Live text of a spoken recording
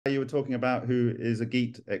You were talking about who is a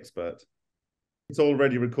Geet expert. It's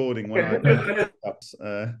already recording when I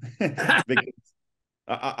because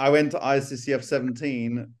I went to ISCCF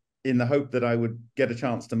 17 in the hope that I would get a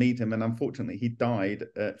chance to meet him, and unfortunately, he died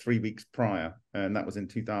 3 weeks prior, and that was in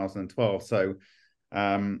 2012. So,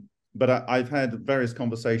 but I've had various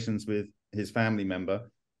conversations with his family member,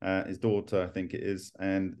 his daughter, I think it is,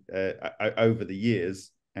 and over the years,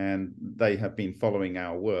 and they have been following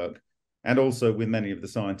our work, and also with many of the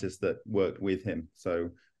scientists that worked with him. So.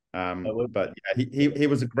 But yeah, he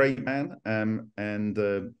was a great man, and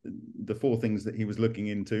the four things that he was looking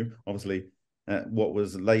into, obviously, what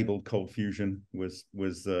was labeled cold fusion was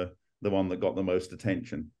the one that got the most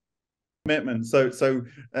attention. Commitment.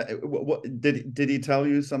 What did he tell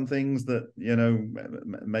you some things that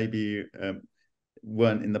maybe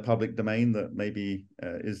weren't in the public domain, that maybe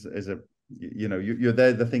is a you're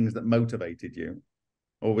there, the things that motivated you,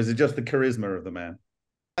 or was it just the charisma of the man?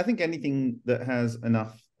 I think anything that has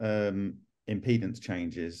enough impedance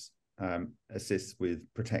changes assists with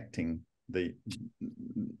protecting the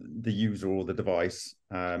user or the device,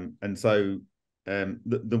 and so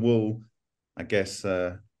the wool, I guess,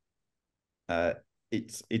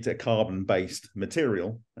 it's a carbon-based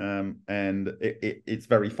material, and it's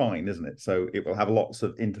very fine, isn't it? So it will have lots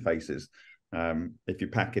of interfaces if you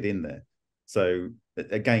pack it in there. So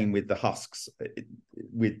again, with the husks,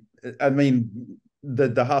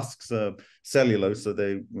 the husks are cellulose, so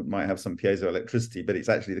they might have some piezoelectricity, but it's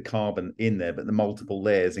actually the carbon in there, but the multiple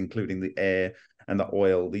layers, including the air and the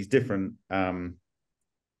oil, these different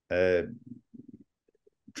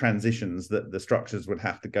transitions that the structures would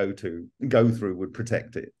have to go through would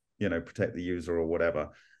protect it, protect the user or whatever.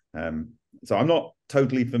 So I'm not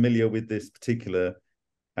totally familiar with this particular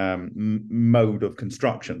mode of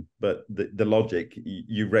construction, but the logic,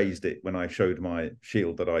 you raised it when I showed my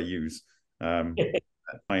shield that I use.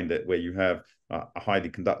 Find it, where you have a highly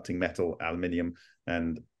conducting metal, aluminium,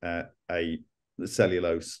 and a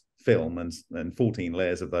cellulose film, and 14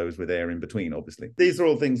 layers of those with air in between. Obviously, these are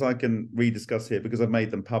all things I can rediscuss here because I've made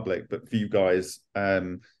them public. But for you guys,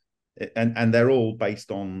 and they're all based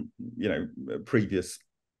on previous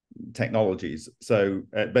technologies. So,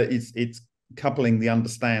 but it's coupling the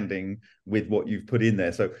understanding with what you've put in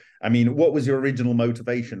there. So, I mean, what was your original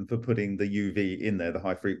motivation for putting the UV in there, the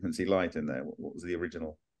high frequency light in there? What was the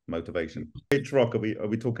original motivation? Which rock are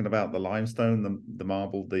we talking about? The limestone, the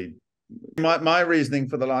marble, my reasoning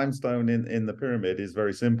for the limestone in the pyramid is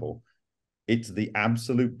very simple. It's the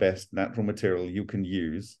absolute best natural material you can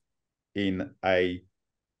use in a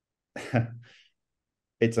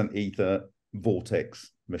it's an ether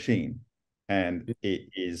vortex machine. And it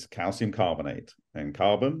is calcium carbonate, and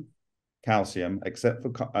carbon, calcium, except for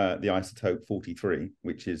the isotope 43,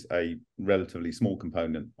 which is a relatively small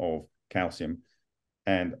component of calcium,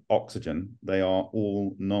 and oxygen, they are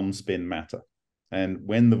all non-spin matter. And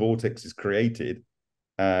when the vortex is created,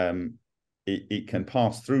 it can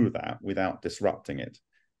pass through that without disrupting it.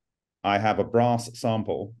 I have a brass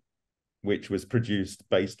sample, which was produced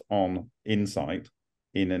based on insight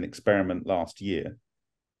in an experiment last year.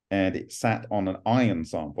 And it sat on an iron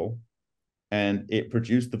sample, and it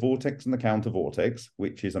produced the vortex and the counter vortex,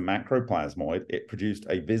 which is a macroplasmoid. It produced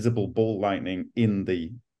a visible ball lightning in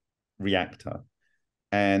the reactor,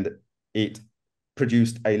 and it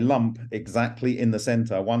produced a lump exactly in the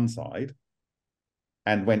center, one side,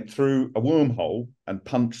 and went through a wormhole and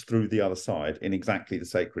punched through the other side in exactly the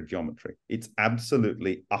sacred geometry. It's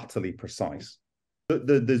absolutely, utterly precise.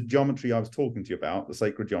 The geometry I was talking to you about, the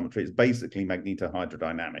sacred geometry, is basically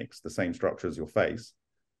magnetohydrodynamics, the same structure as your face.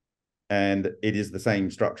 And it is the same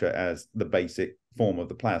structure as the basic form of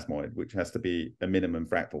the plasmoid, which has to be a minimum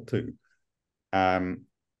fractal 2. And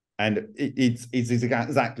it's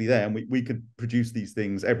exactly there. And we could produce these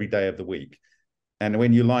things every day of the week. And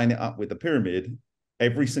when you line it up with the pyramid,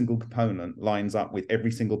 every single component lines up with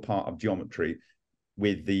every single part of geometry,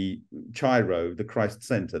 with the chiro, the Christ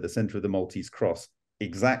center, the center of the Maltese cross,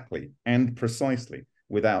 exactly and precisely,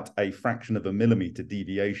 without a fraction of a millimeter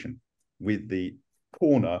deviation, with the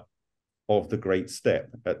corner of the great step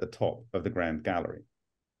at the top of the grand gallery.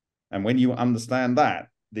 And when you understand that,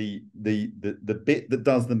 the bit that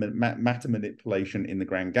does the matter manipulation in the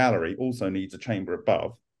grand gallery also needs a chamber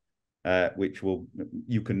above, which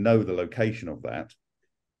you can know the location of that.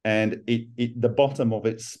 And the bottom of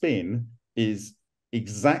its spin is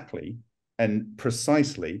exactly and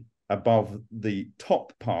precisely above the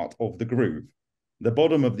top part of the groove. The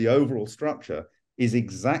bottom of the overall structure is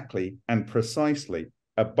exactly and precisely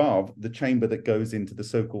above the chamber that goes into the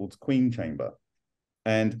so-called queen chamber.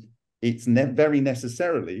 And it's very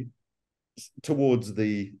necessarily towards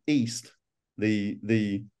the east,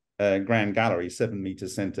 the grand gallery, 7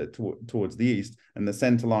 meters center towards the east, and the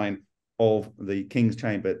center line of the king's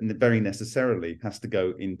chamber very necessarily has to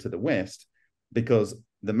go into the west, because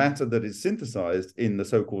the matter that is synthesized in the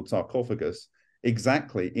so-called sarcophagus,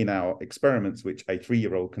 exactly in our experiments, which a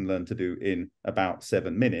 3-year-old can learn to do in about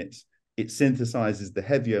 7 minutes, it synthesizes the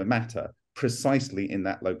heavier matter precisely in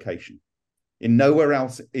that location. In nowhere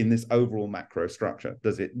else in this overall macro structure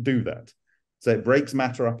does it do that. So it breaks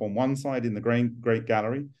matter up on one side in the Great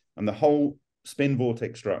Gallery, and the whole spin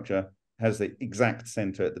vortex structure has the exact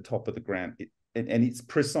center at the top of the ground, and it's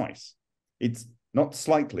precise. It's not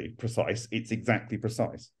slightly precise, it's exactly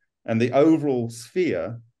precise. And the overall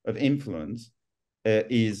sphere of influence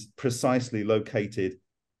is precisely located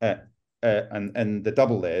and the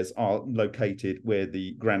double layers are located where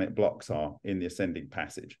the granite blocks are in the ascending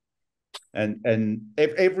passage. And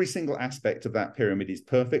every single aspect of that pyramid is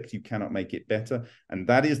perfect. You cannot make it better. And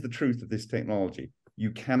that is the truth of this technology.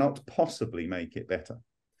 You cannot possibly make it better.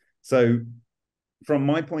 So from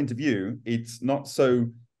my point of view, it's not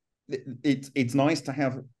so, it's nice to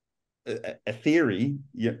have a theory,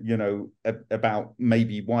 you know, about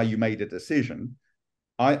maybe why you made a decision.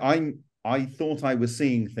 I thought I was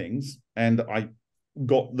seeing things, and I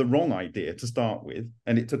got the wrong idea to start with,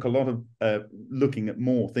 and it took a lot of looking at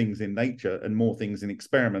more things in nature and more things in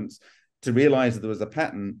experiments to realize that there was a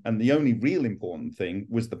pattern, and the only real important thing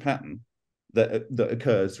was the pattern that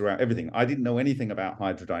occurs throughout everything. I didn't know anything about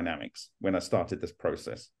hydrodynamics when I started this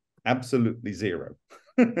process. Absolutely zero.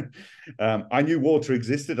 I knew water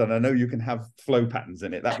existed, and I know you can have flow patterns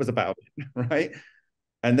in it. That was about it, right?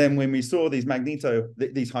 And then when we saw these these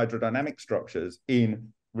hydrodynamic structures in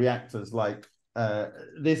reactors like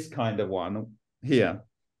this kind of one here,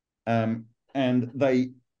 and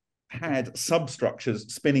they had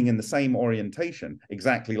substructures spinning in the same orientation,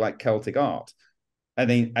 exactly like Celtic art.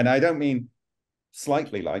 And I don't mean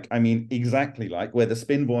slightly like, I mean exactly like, where the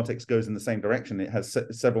spin vortex goes in the same direction. It has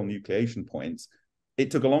several nucleation points.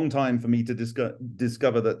 It took a long time for me to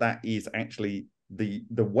discover that that is actually the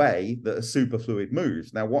way that a superfluid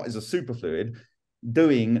moves. Now, what is a superfluid?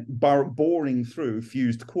 Boring through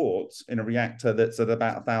fused quartz in a reactor that's at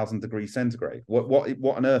about 1,000 degrees centigrade.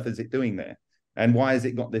 What on earth is it doing there? And why has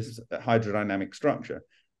it got this hydrodynamic structure?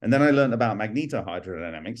 And then I learned about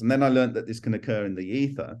magnetohydrodynamics, and then I learned that this can occur in the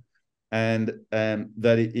ether, and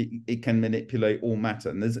that it can manipulate all matter.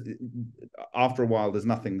 And there's, after a while, there's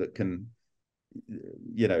nothing that can,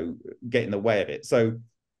 you know, get in the way of it. So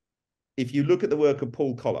if you look at the work of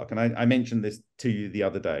Paul Collock, and I mentioned this to you the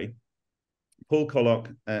other day, Paul Collock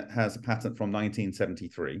has a patent from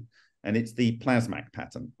 1973, and it's the Plasmac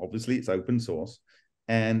patent. Obviously, it's open source.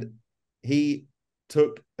 And he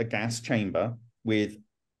took a gas chamber with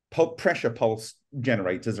pressure pulse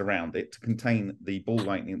generators around it to contain the ball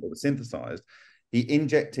lightning that was synthesized. He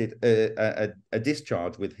injected a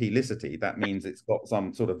discharge with helicity. That means it's got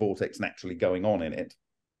some sort of vortex naturally going on in it.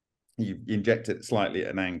 You inject it slightly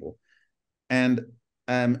at an angle. And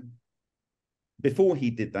before he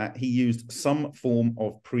did that, he used some form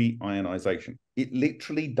of pre-ionization. It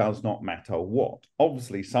literally does not matter what.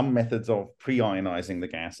 Obviously, some methods of pre-ionizing the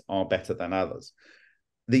gas are better than others.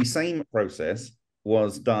 The same process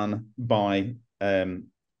was done by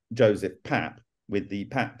Joseph Papp with the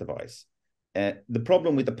Papp device. The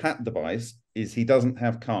problem with the Papp device is he doesn't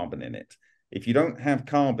have carbon in it. If you don't have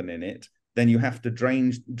carbon in it, then you have to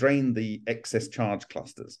drain the excess charge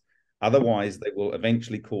clusters. Otherwise, they will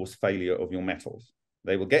eventually cause failure of your metals.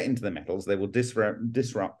 They will get into the metals, they will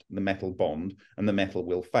disrupt the metal bond, and the metal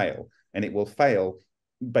will fail. And it will fail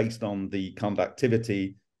based on the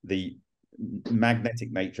conductivity, the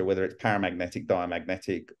magnetic nature, whether it's paramagnetic,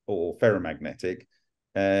 diamagnetic, or ferromagnetic,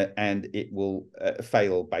 and it will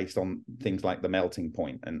fail based on things like the melting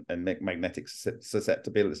point and magnetic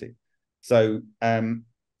susceptibility. So I'm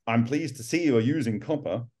pleased to see you are using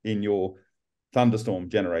copper in your Thunderstorm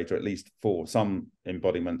generator, at least for some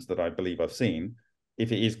embodiments that I believe I've seen.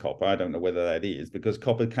 If it is copper, I don't know whether that is, because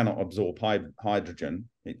copper cannot absorb hydrogen.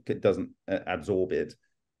 It doesn't absorb it.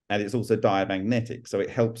 And it's also diamagnetic. So it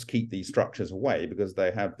helps keep these structures away because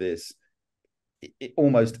they have this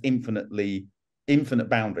almost infinite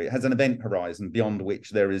boundary. It has an event horizon beyond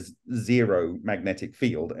which there is zero magnetic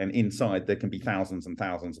field. And inside there can be thousands and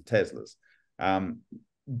thousands of Teslas.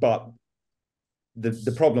 But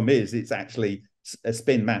the problem is it's actually a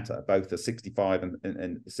spin matter, both the 65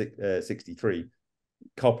 and 63.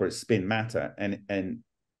 Copper is spin matter, and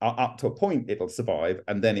up to a point it'll survive,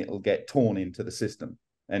 and then it'll get torn into the system,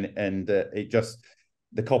 and it just,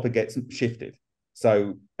 the copper gets shifted.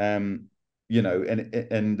 So you know,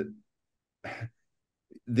 and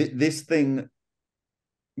this thing,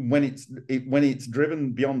 when it's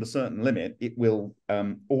driven beyond a certain limit, it will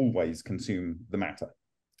always consume the matter.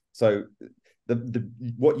 So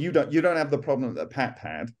what you don't have the problem that Pat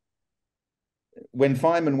had. When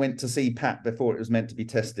Feynman went to see Pat before it was meant to be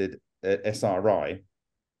tested at SRI,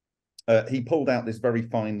 he pulled out this very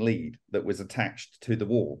fine lead that was attached to the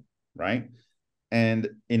wall, right? And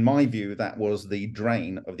in my view, that was the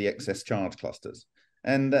drain of the excess charge clusters.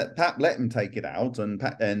 And Pat let him take it out, and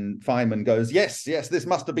Feynman goes, yes, this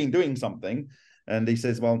must have been doing something. And he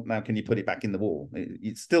says, well, now can you put it back in the wall?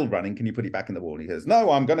 It's still running. Can you put it back in the wall? And he says, no,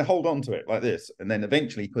 I'm going to hold on to it like this. And then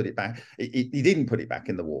eventually put it back. He didn't put it back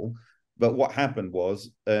in the wall. But what happened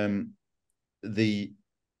was the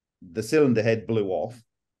cylinder head blew off.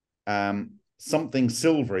 Something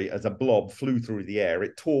silvery as a blob flew through the air.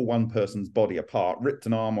 It tore one person's body apart, ripped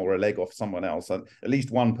an arm or a leg off someone else. At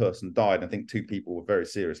least one person died. I think 2 people were very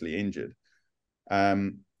seriously injured.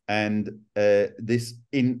 This,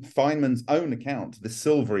 in Feynman's own account, the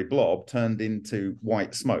silvery blob turned into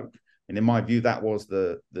white smoke. And in my view, that was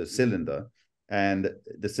the cylinder. And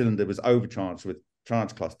the cylinder was overcharged with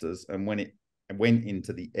charge clusters. And when it went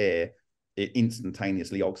into the air, it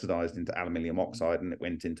instantaneously oxidized into aluminium oxide, and it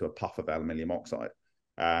went into a puff of aluminium oxide.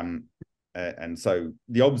 And so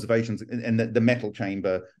the observations and the metal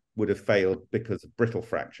chamber would have failed because of brittle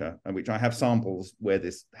fracture, and which I have samples where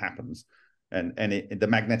this happens. And the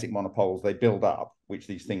magnetic monopoles, they build up, which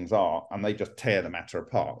these things are, and they just tear the matter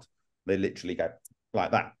apart. They literally go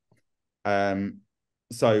like that.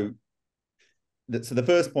 So the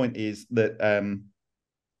first point is that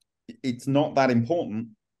it's not that important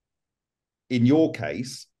in your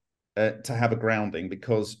case to have a grounding,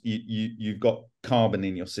 because you've got carbon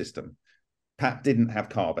in your system. Pat didn't have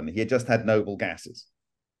carbon. He just had noble gases.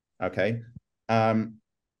 Okay. So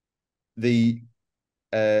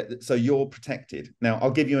you're protected. Now,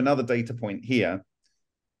 I'll give you another data point here.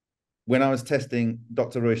 When I was testing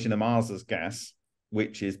Dr. Ruishinomasa's gas,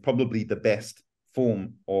 which is probably the best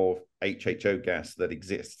form of HHO gas that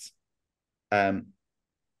exists,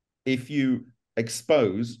 if you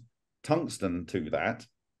expose tungsten to that,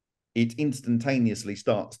 it instantaneously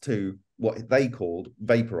starts to what they called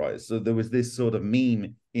vaporize. So there was this sort of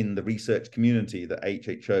meme in the research community that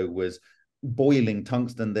HHO was boiling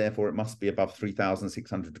tungsten, therefore it must be above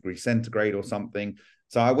 3,600 degrees centigrade or something.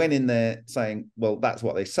 So I went in there saying, well, that's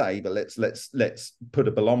what they say, but let's put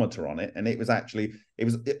a bolometer on it. And it was actually, it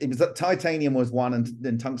was that titanium was one and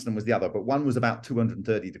then tungsten was the other, but one was about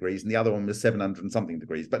 230 degrees and the other one was 700 and something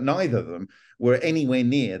degrees, but neither of them were anywhere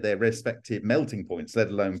near their respective melting points, let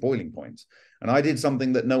alone boiling points. And I did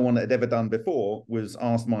something that no one had ever done before, was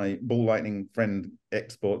ask my ball lightning friend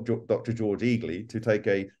expert, Dr. George Eagley, to take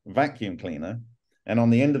a vacuum cleaner, and on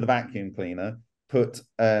the end of the vacuum cleaner, put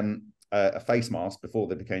a face mask before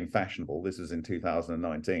they became fashionable. This was in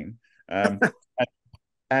 2019. And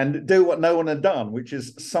do what no one had done, which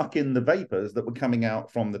is suck in the vapors that were coming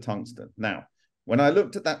out from the tungsten. Now, when I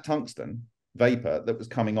looked at that tungsten vapor that was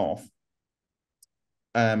coming off,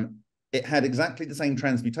 it had exactly the same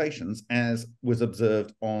transmutations as was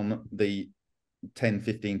observed on the 10,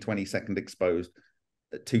 15, 20 second exposed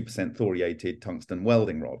 2% thoriated tungsten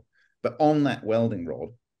welding rod. But on that welding rod,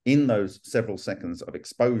 in those several seconds of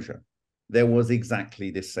exposure, there was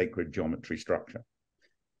exactly this sacred geometry structure.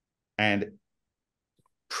 And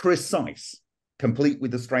precise, complete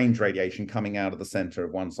with the strange radiation coming out of the center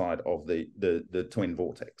of one side of the twin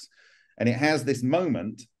vortex. And it has this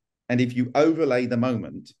moment, and if you overlay the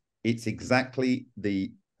moment, it's exactly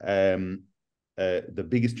the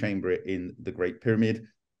biggest chamber in the Great Pyramid,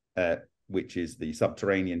 which is the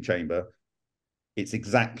subterranean chamber. It's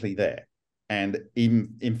exactly there. And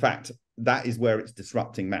in fact, that is where it's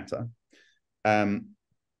disrupting matter. And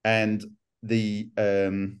this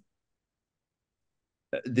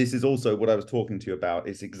is also what I was talking to you about.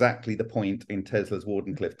 It's exactly the point in Tesla's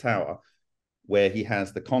Wardenclyffe Tower where he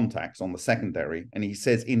has the contacts on the secondary, and he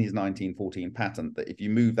says in his 1914 patent that if you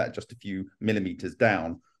move that just a few millimeters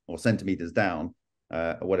down or centimeters down,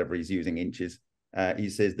 or whatever he's using, inches, he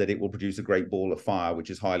says that it will produce a great ball of fire,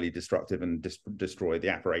 which is highly destructive and destroy the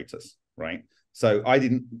apparatus, right? So I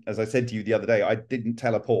didn't, as I said to you the other day, I didn't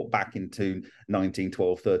teleport back into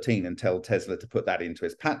 1912, 13 and tell Tesla to put that into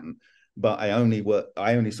his patent. But I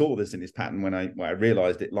only saw this in his patent when I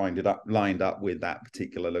realized it lined up with that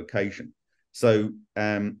particular location. So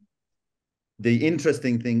the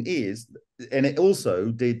interesting thing is, and it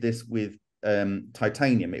also did this with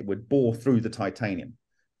titanium, it would bore through the titanium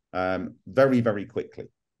very, very quickly.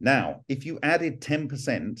 Now, if you added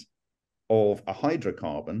 10% of a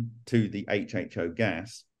hydrocarbon to the HHO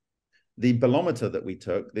gas, the bolometer that we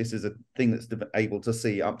took, this is a thing that's able to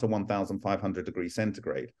see up to 1,500 degrees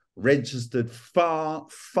centigrade, registered far,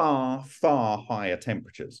 far, far higher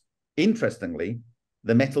temperatures. Interestingly,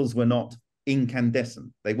 the metals were not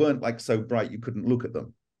incandescent. They weren't like so bright you couldn't look at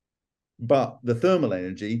them. But the thermal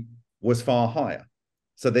energy was far higher.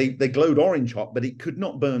 So they glowed orange hot, but it could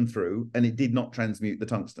not burn through, and it did not transmute the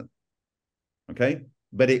tungsten. Okay?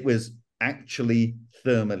 But it was actually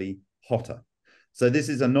thermally hotter. So this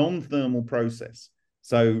is a non-thermal process.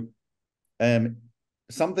 So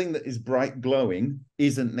something that is bright glowing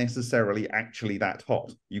isn't necessarily actually that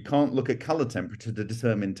hot. You can't look at color temperature to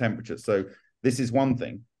determine temperature. So this is one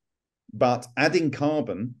thing. But adding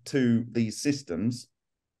carbon to these systems,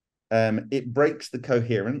 it breaks the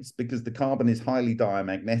coherence because the carbon is highly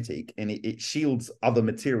diamagnetic, and it shields other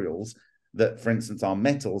materials that, for instance, are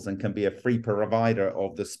metals and can be a free provider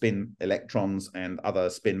of the spin electrons and other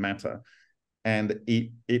spin matter. And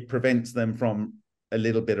it prevents them from a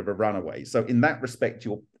little bit of a runaway. So in that respect,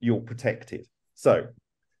 you're protected. So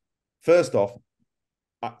first off,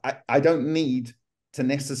 I don't need to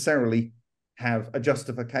necessarily have a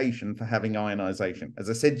justification for having ionization.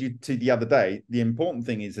 As I said to the other day, the important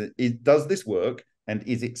thing is does this work and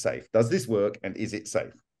is it safe? Does this work and is it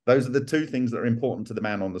safe? Those are the two things that are important to the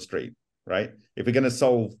man on the street, right? If we're going to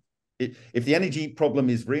solve it, if the energy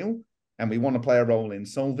problem is real and we want to play a role in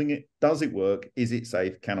solving it, does it work? Is it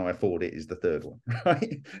safe? Can I afford it? Is the third one,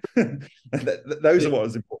 right? Those are what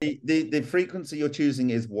is important. The frequency you're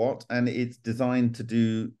choosing is what, and it's designed to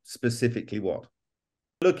do specifically what?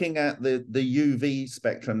 Looking at the UV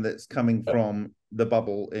spectrum that's coming from the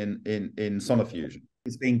bubble in sonofusion.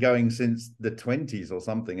 It's been going since the 20s or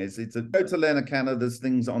something. It's a go to Learner there's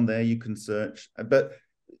things on there you can search. But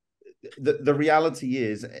the reality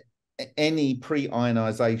is any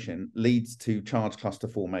pre-ionization leads to charge cluster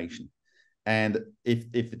formation. And if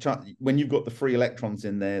when you've got the free electrons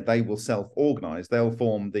in there, they will self-organize. They'll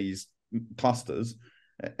form these clusters,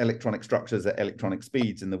 electronic structures at electronic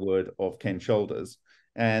speeds, in the word of Ken Shoulders.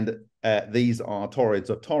 And these are toroids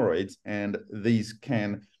or toroids, and these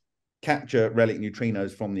can capture relic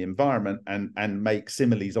neutrinos from the environment and make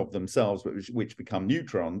similes of themselves, which become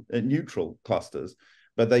neutral clusters.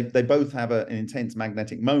 But they both have an intense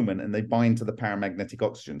magnetic moment, and they bind to the paramagnetic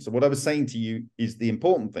oxygen. So what I was saying to you is the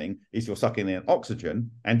important thing is you're sucking in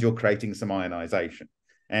oxygen and you're creating some ionization.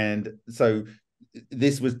 And so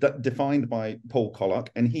this was defined by Paul Collock,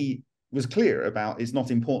 and he was clear about it's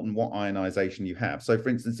not important what ionization you have. So for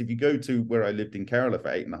instance, if you go to where I lived in Kerala for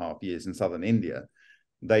 8.5 years in southern India,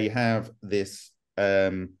 they have this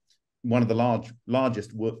one of the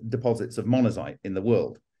largest deposits of monazite in the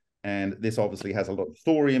world. And this obviously has a lot of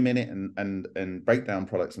thorium in it and breakdown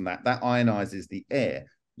products, and that ionizes the air.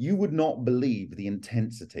 You would not believe the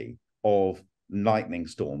intensity of lightning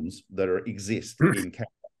storms that exist in Kerala.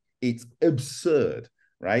 It's absurd,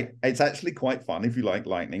 right? It's actually quite fun if you like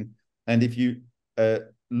lightning. And if you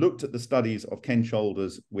looked at the studies of Ken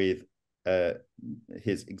Shoulders with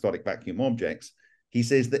his exotic vacuum objects, he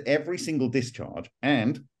says that every single discharge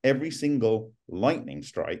and every single lightning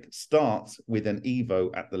strike starts with an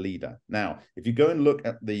EVO at the leader. Now, if you go and look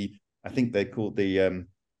at I think they're called the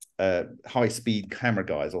high-speed camera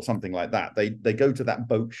guys or something like that. They go to that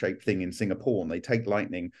boat-shaped thing in Singapore, and they take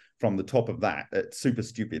lightning from the top of that at super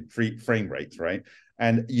stupid frame rates, right?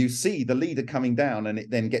 And you see the leader coming down, and it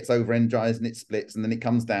then gets over-energized and it splits, and then it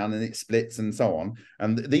comes down and it splits and so on.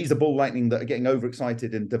 And these are ball lightning that are getting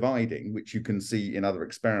overexcited and dividing, which you can see in other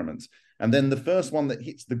experiments. And then the first one that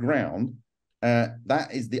hits the ground, that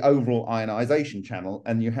is the overall ionization channel,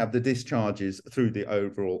 and you have the discharges through the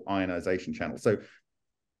overall ionization channel. So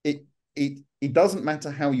it doesn't matter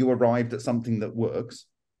how you arrived at something that works,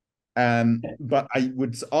 but I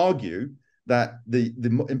would argue that the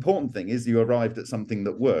important thing is you arrived at something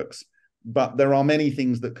that works. But there are many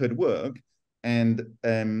things that could work, and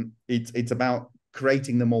it's about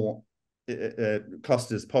creating the more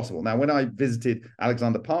clusters possible. Now, when I visited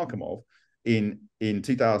Alexander Parkhomov in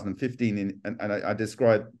 2015, and I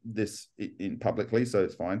described this in publicly, so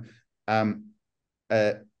it's fine.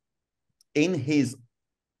 In his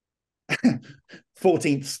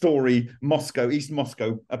 14th story East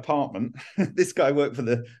Moscow apartment, this guy worked for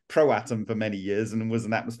the Proatom for many years and was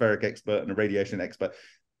an atmospheric expert and a radiation expert.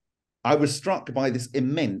 I was struck by this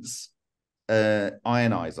immense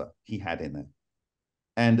ionizer he had in there.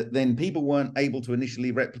 And then people weren't able to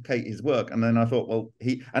initially replicate his work. And then I thought, well,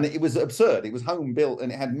 and it was absurd. It was home built,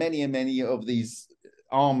 and it had many and many of these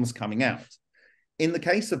arms coming out. In the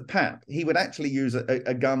case of PAP, he would actually use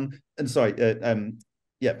a gun,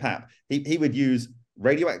 PAP. He would use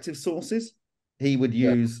radioactive sources. He would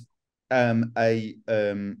use a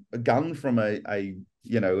gun from a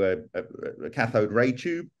cathode ray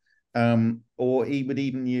tube, or he would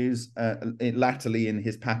even use latterly in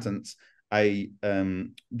his patents a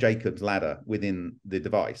Jacob's ladder within the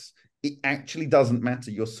device. It actually doesn't matter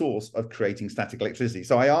your source of creating static electricity.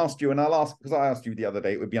 So I asked you, and I'll ask, because I asked you the other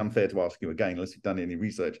day, it would be unfair to ask you again unless you've done any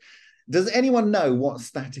research. Does anyone know what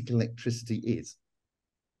static electricity is?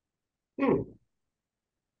 No.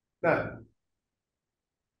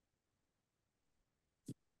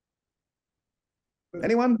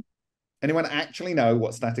 Anyone? Anyone actually know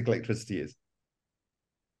what static electricity is?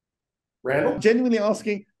 Randall? Genuinely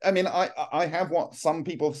asking. I mean, I have what some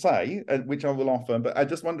people say, which I will offer, but I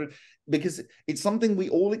just wonder, because it's something we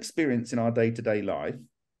all experience in our day-to-day life.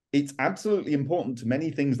 It's absolutely important to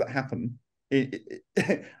many things that happen.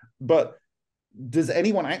 But does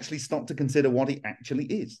anyone actually stop to consider what it actually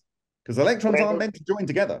is? Because electrons aren't meant to join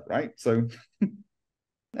together, right? So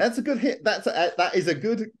that's a good hit. That is a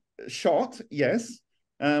good shot. Yes.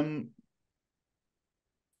 Anyone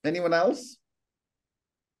else?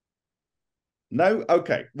 No?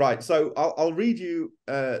 Okay, right. So I'll read you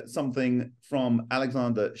something from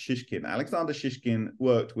Alexander Shishkin. Alexander Shishkin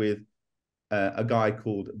worked with a guy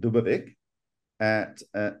called Dubovik at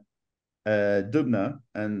Dubna,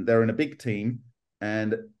 and they're in a big team,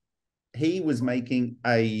 and he was making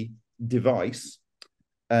a device,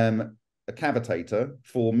 a cavitator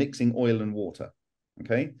for mixing oil and water,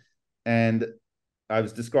 okay? And I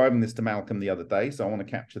was describing this to Malcolm the other day, so I want to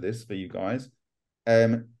capture this for you guys.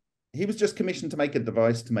 He was just commissioned to make a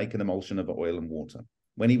device to make an emulsion of oil and water.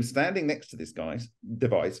 When he was standing next to this guy's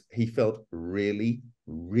device, he felt really,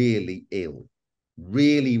 really ill.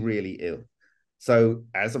 Really, really ill. So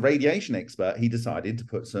as a radiation expert, he decided to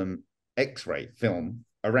put some X-ray film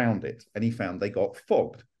around it, and he found they got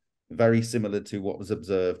fogged, very similar to what was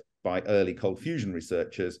observed by early cold fusion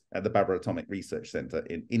researchers at the Babur Atomic Research Center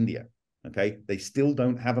in India. Okay, they still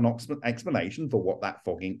don't have an explanation for what that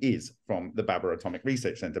fogging is from the Babur Atomic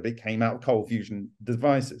Research Center, but it came out of cold fusion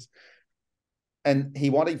devices. And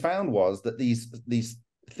what he found was that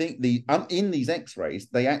in these X-rays,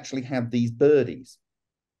 they actually have these birdies,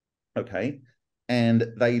 okay, and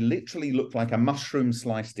they literally look like a mushroom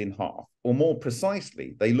sliced in half, or more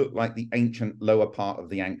precisely, they look like the ancient lower part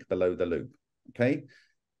of the ankh below the loop, okay,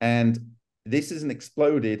 and this is an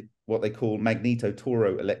exploded, what they call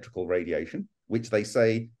magnetotoro electrical radiation, which they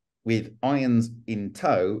say with ions in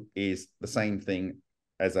tow is the same thing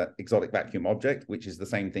as an exotic vacuum object, which is the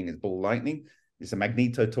same thing as ball lightning. It's a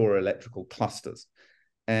magnetotoro electrical clusters.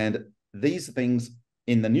 And these things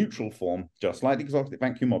in the neutral form, just like exotic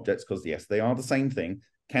vacuum objects, because yes, they are the same thing,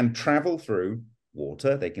 can travel through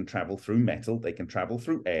water, they can travel through metal, they can travel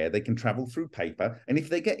through air, they can travel through paper. And if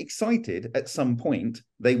they get excited at some point,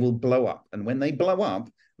 they will blow up. And when they blow up,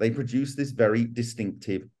 they produce this very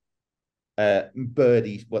distinctive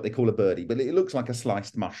birdie, what they call a birdie, but it looks like a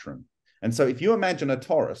sliced mushroom. And so if you imagine a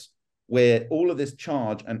torus where all of this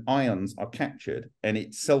charge and ions are captured and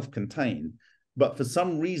it's self-contained, but for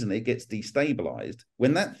some reason it gets destabilized,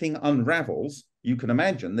 when that thing unravels, you can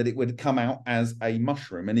imagine that it would come out as a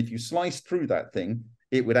mushroom. And if you slice through that thing,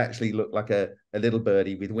 it would actually look like a little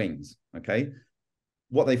birdie with wings, okay?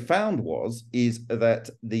 What they found is that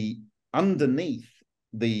underneath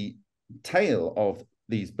the tail of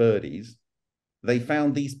these birdies, they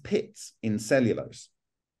found these pits in cellulose.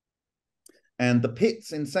 And the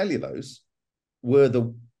pits in cellulose were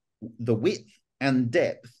the width and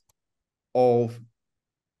depth of,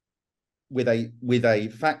 with a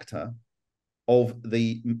factor of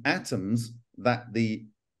the atoms that the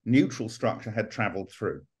neutral structure had traveled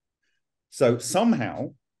through. So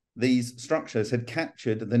somehow these structures had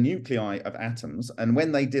captured the nuclei of atoms, and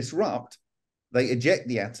when they disrupt, they eject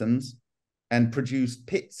the atoms and produce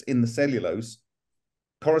pits in the cellulose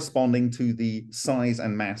corresponding to the size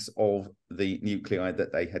and mass of the nuclei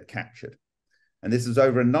that they had captured. And this was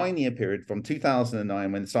over a 9-year period from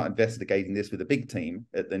 2009, when they started investigating this with a big team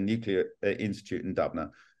at the Nuclear Institute in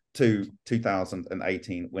Dubna, to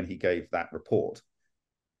 2018, when he gave that report.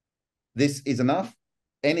 This is enough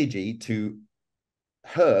energy to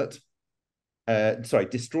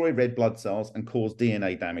destroy red blood cells and cause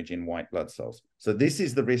DNA damage in white blood cells. So this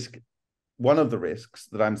is the risk, one of the risks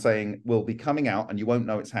that I'm saying will be coming out and you won't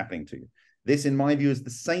know it's happening to you. This, in my view, is the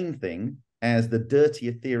same thing as the dirty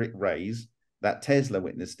etheric rays that Tesla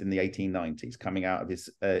witnessed in the 1890s coming out of his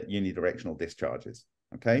unidirectional discharges,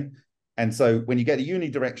 okay? And so when you get a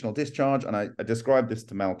unidirectional discharge, and I described this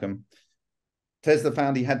to Malcolm, Tesla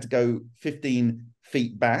found he had to go 15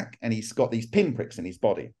 feet back, and he's got these pinpricks in his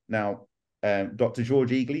body. Now, Dr.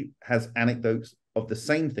 George Eagley has anecdotes of the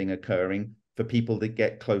same thing occurring for people that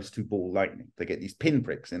get close to ball lightning. They get these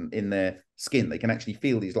pinpricks in their skin. They can actually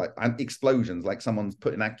feel these like explosions, like someone's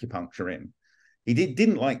put an acupuncture in. He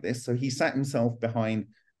didn't like this, so he sat himself behind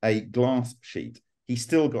a glass sheet. He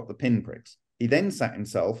still got the pinpricks. He then sat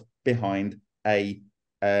himself behind a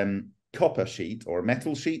copper sheet or a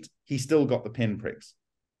metal sheet. He still got the pinpricks.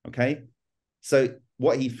 Okay. So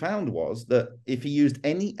what he found was that if he used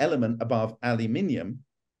any element above aluminium,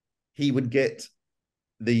 he would get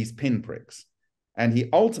these pinpricks. And he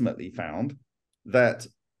ultimately found that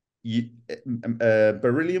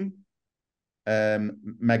beryllium,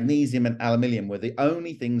 magnesium, and aluminium were the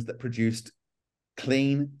only things that produced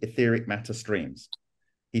clean etheric matter streams.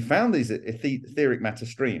 He found these etheric matter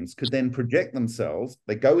streams could then project themselves.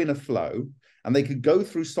 They go in a flow, and they could go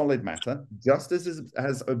through solid matter, just as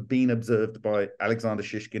has been observed by Alexander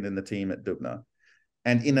Shishkin and the team at Dubna.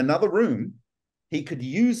 And in another room, he could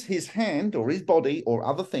use his hand or his body or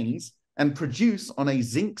other things and produce on a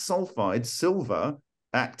zinc sulfide silver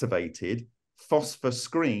activated phosphor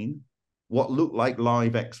screen what looked like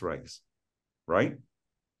live X-rays, right?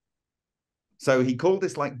 So he called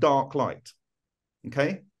this like dark light.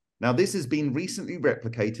 Okay. Now, this has been recently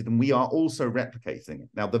replicated, and we are also replicating it.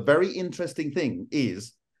 Now, the very interesting thing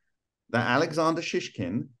is that Alexander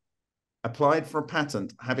Shishkin applied for a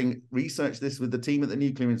patent, having researched this with the team at the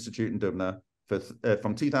Nuclear Institute in Dubna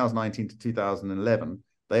from 2019 to 2011.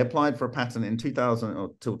 They applied for a patent in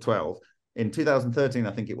 2012. In 2013,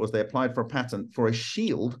 I think it was, they applied for a patent for a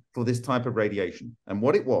shield for this type of radiation. And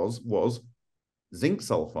what it was zinc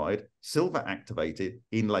sulfide, silver activated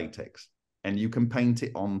in latex. And you can paint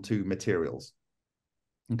it onto materials.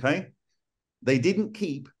 Okay? They didn't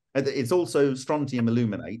keep, it's also strontium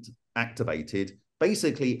aluminate activated.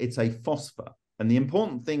 Basically, it's a phosphor. And the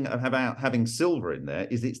important thing about having silver in there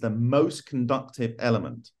is it's the most conductive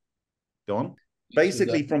element. Go on.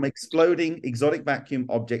 Basically, from exploding exotic vacuum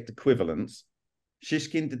object equivalents,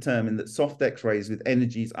 Shishkin determined that soft X-rays with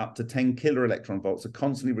energies up to 10 kilo electron volts are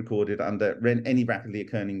constantly recorded under any rapidly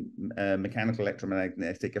occurring mechanical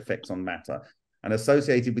electromagnetic effects on matter and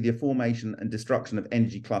associated with the formation and destruction of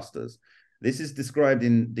energy clusters. This is described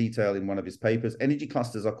in detail in one of his papers. Energy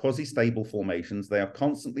clusters are quasi-stable formations. They are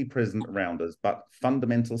constantly present around us, but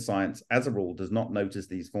fundamental science, as a rule, does not notice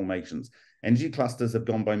these formations. Energy clusters have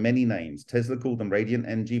gone by many names. Tesla called them radiant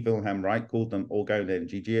energy. Wilhelm Reich called them orgone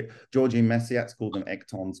energy. Georgian Messiats called them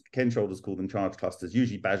ectons. Ken Shoulders called them charge clusters.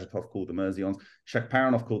 Usually Bajatov called them erzions.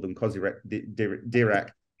 Shakhparyanov called them Dirac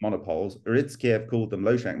monopoles. Uritskev called them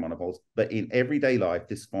Loschak monopoles. But in everyday life,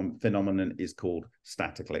 this phenomenon is called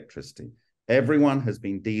static electricity. Everyone has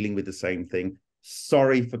been dealing with the same thing.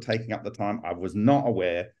 Sorry for taking up the time. I was not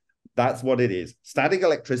aware. That's what it is. Static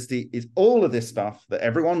electricity is all of this stuff that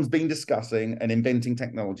everyone's been discussing and inventing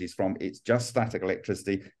technologies from. It's just static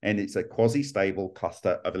electricity, and it's a quasi-stable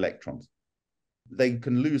cluster of electrons. They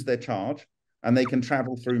can lose their charge, and they can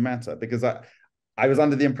travel through matter, because I was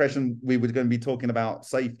under the impression we were going to be talking about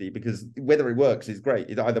safety, because whether it works is great.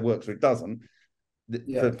 It either works or it doesn't.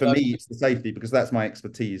 Yeah, for me, it's the safety, because that's my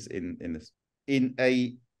expertise in this. In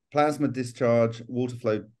a plasma discharge water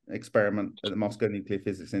flow experiment at the Moscow Nuclear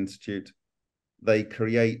Physics Institute, they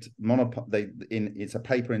create it's a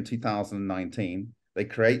paper in 2019. They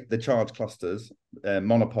create the charge clusters,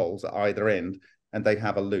 monopoles at either end, and they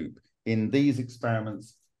have a loop. In these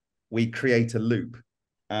experiments, we create a loop.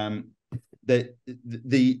 The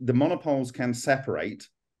monopoles can separate,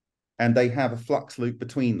 and they have a flux loop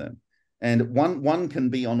between them. And one can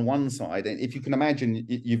be on one side. And if you can imagine,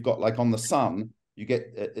 you've got, like, on the sun, you get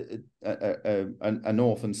a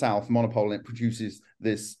north and south monopole, and it produces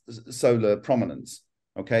this solar prominence.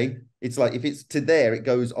 Okay. It's like, if it's to there, it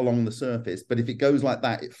goes along the surface. But if it goes like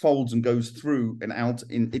that, it folds and goes through and out.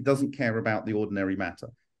 It doesn't care about the ordinary matter.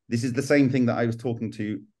 This is the same thing that I was talking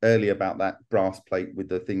to earlier about that brass plate with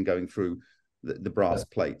the thing going through the brass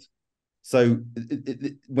plate. So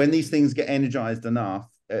when these things get energized enough,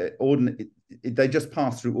 they just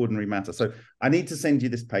pass through ordinary matter. So I need to send you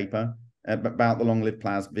this paper about the long-lived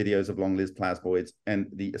videos of long-lived plasmoids, and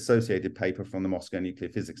the associated paper from the Moscow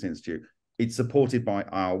Nuclear Physics Institute. It's supported by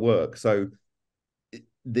our work. So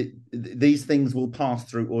these things will pass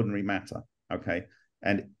through ordinary matter, okay?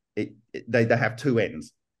 And they have two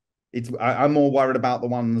ends. I'm more worried about the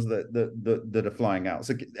ones that are flying out.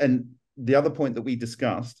 So, and the other point that we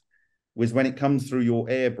discussed was, when it comes through your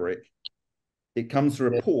air brick, it comes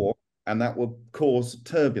through a pore, and that will cause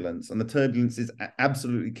turbulence. And the turbulence is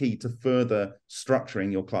absolutely key to further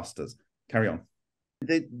structuring your clusters. Carry on.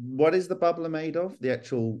 What is the bubbler made of?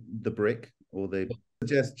 The brick, or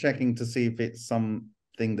just checking to see if it's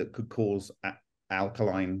something that could cause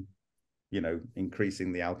alkaline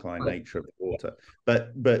increasing the alkaline nature of the water.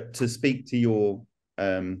 But to speak to your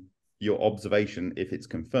observation, if it's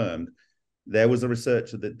confirmed, there was a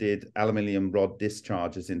researcher that did aluminium rod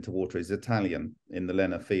discharges into water. He's Italian, in the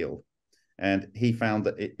Lena field. And he found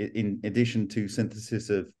that in addition to synthesis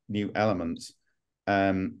of new elements,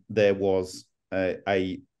 there was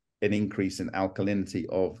an increase in alkalinity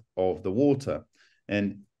of the water.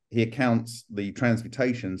 And he accounts the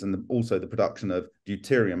transmutations and also the production of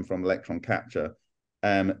deuterium from electron capture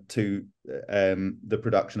to the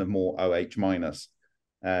production of more OH minus.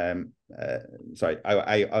 OH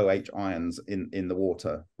ions in the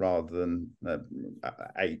water rather than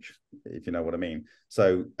H, if you know what I mean.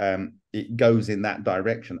 So it goes in that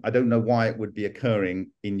direction. I don't know why it would be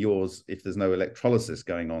occurring in yours if there's no electrolysis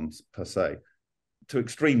going on per se. To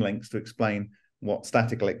extreme lengths to explain what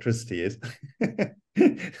static electricity is,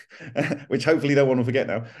 which hopefully no one will forget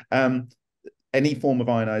now. Any form of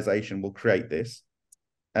ionization will create this.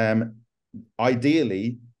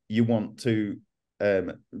 Ideally, you want to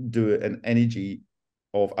do an energy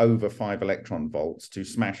of over 5 electron volts to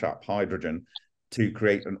smash up hydrogen to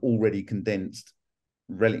create an already condensed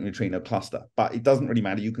relic neutrino cluster. But it doesn't really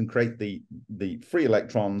matter. You can create the free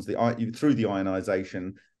electrons through the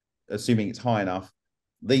ionization, assuming it's high enough.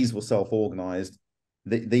 These will self-organize.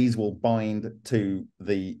 These will bind to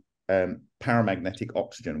the paramagnetic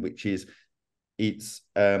oxygen, which is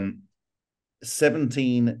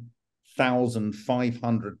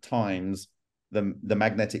 17,500 times the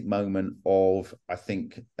magnetic moment of, I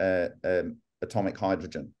think, atomic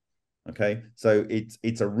hydrogen. Okay, so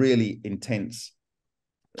it's a really intense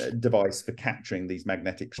device for capturing these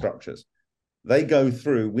magnetic structures. They go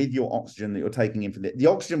through with your oxygen that you're taking in from the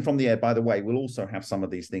oxygen from the air, by the way, will also have some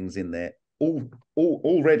of these things in there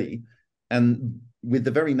already. And with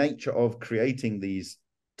the very nature of creating these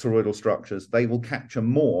toroidal structures, they will capture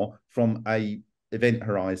more from a event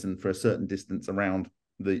horizon for a certain distance around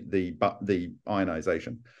the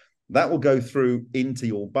ionization. That will go through into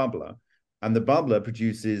your bubbler, and the bubbler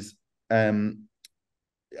produces as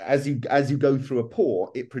you go through a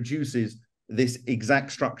pore, it produces this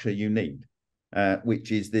exact structure you need,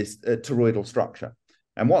 which is this toroidal structure.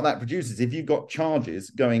 And what that produces, if you've got charges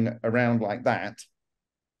going around like that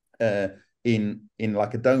in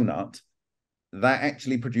like a donut, that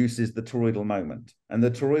actually produces the toroidal moment. And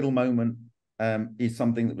the toroidal moment is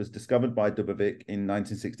something that was discovered by Dubovik in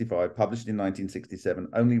 1965, published in 1967,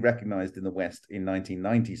 only recognized in the West in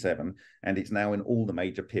 1997, and it's now in all the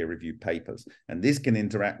major peer-reviewed papers. And this can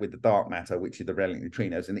interact with the dark matter, which is the relic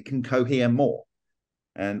neutrinos, and it can cohere more.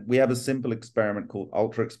 And we have a simple experiment called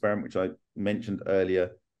Ultra experiment, which I mentioned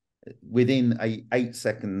earlier. Within 8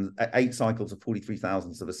 cycles of 43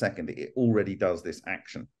 thousandths of a second, it already does this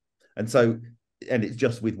action. And it's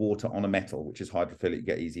just with water on a metal, which is hydrophilic. You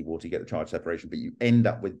get easy water, you get the charge separation, but you end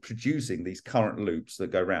up with producing these current loops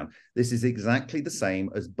that go around. This is exactly the same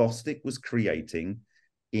as Bostic was creating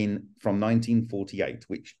from 1948,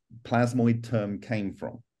 which plasmoid term came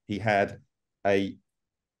from. He had a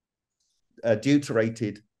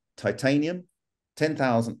deuterated titanium,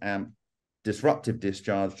 10,000 amp disruptive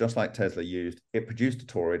discharge, just like Tesla used. It produced a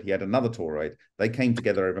toroid. He had another toroid. They came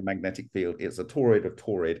together over a magnetic field. It's a toroid of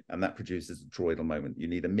toroid, and that produces a toroidal moment. You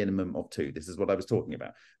need a minimum of 2. This is what I was talking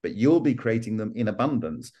about. But you'll be creating them in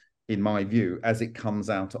abundance, in my view, as it comes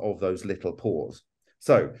out of those little pores.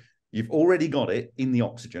 So you've already got it in the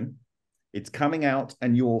oxygen. It's coming out,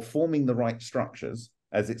 and you're forming the right structures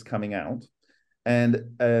as it's coming out. And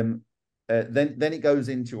then it goes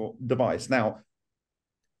into your device. Now,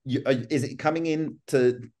 is it coming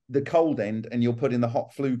into the cold end and you're putting the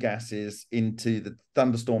hot flue gases into the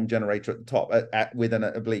Thunderstorm generator at the top with an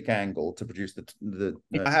oblique angle to produce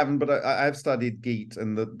I haven't, but I have studied GEAT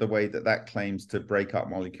and the way that claims to break up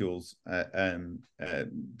molecules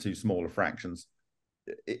to smaller fractions.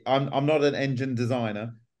 I'm not an engine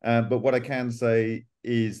designer, but what I can say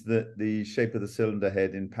is that the shape of the cylinder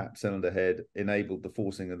head in PAP cylinder head enabled the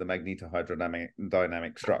forcing of the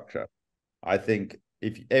magnetohydrodynamic structure. I think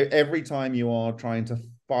if every time you are trying to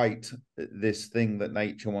fight this thing that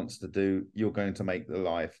nature wants to do, you're going to make the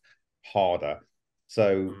life harder.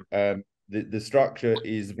 So the structure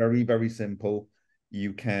is very, very simple.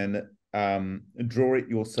 You can draw it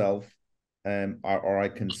yourself, or I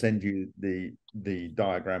can send you the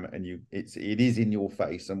diagram, and it is in your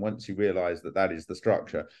face. And once you realize that is the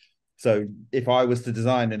structure. So if I was to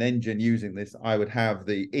design an engine using this, I would have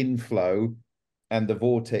the inflow and the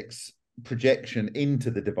vortex projection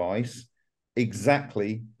into the device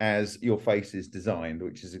exactly as your face is designed,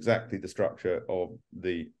 which is exactly the structure of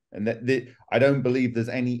the And I don't believe there's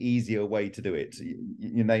any easier way to do it.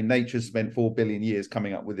 You know, nature spent 4 billion years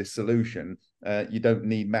coming up with this solution. You don't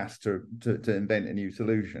need maths to invent a new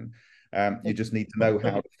solution. You just need to know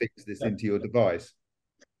how to fix this into your device.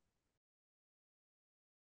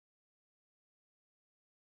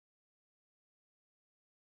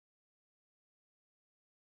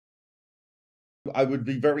 I would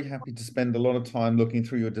be very happy to spend a lot of time looking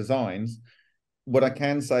through your designs. What I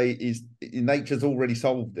can say is nature's already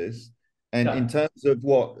solved this. And in terms of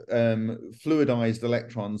what fluidized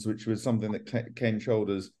electrons, which was something that Ken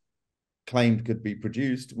Shoulders claimed could be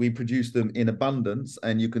produced, we produced them in abundance,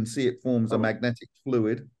 and you can see it forms a magnetic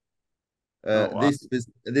fluid. Wow.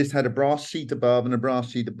 This had a brass sheet above and a brass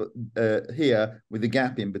sheet here with a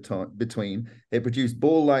gap in between. It produced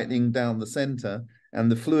ball lightning down the center, and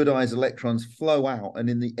the fluidized electrons flow out. And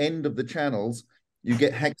in the end of the channels, you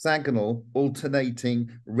get hexagonal, alternating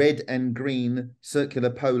red and green circular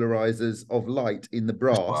polarizers of light in the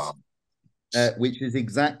brass, which is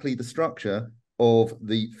exactly the structure of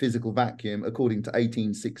the physical vacuum according to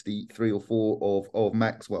 1863 or 4 of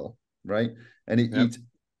Maxwell, right? And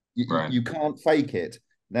you can't fake it.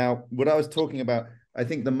 Now, what I was talking about, I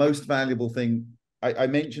think the most valuable thing, I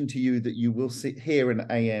mentioned to you that you will hear an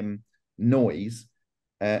AM noise,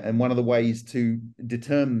 and one of the ways to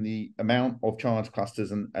determine the amount of charge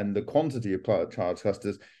clusters and the quantity of charge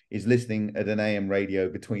clusters is listening at an AM radio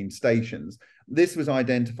between stations. This was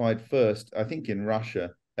identified first, I think, in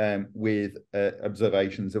Russia with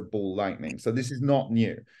observations of ball lightning. So this is not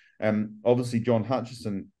new. Obviously, John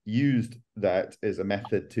Hutchison used that as a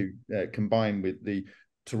method to combine with the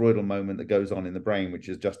toroidal moment that goes on in the brain, which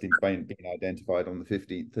has just been identified on the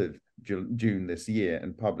 15th of June this year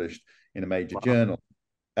and published in a major journal.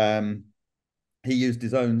 He used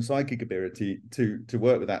his own psychic ability to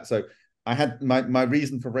work with that. So I had my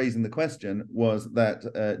reason for raising the question was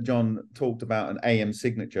that John talked about an AM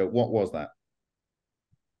signature. What was that?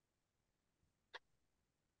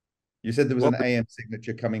 You said there was an AM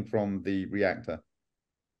signature coming from the reactor.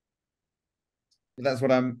 That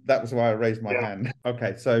was why I raised my hand.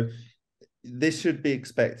 Okay, so this should be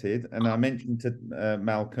expected, and I mentioned to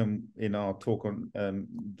Malcolm in our talk on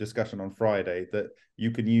discussion on Friday that you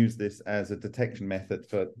can use this as a detection method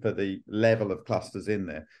for the level of clusters in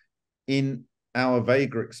there. In our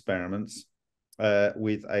Vega experiments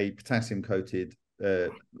with a potassium-coated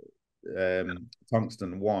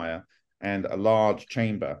tungsten wire and a large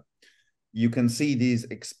chamber, you can see these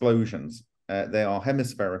explosions. They are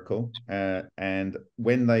hemispherical, and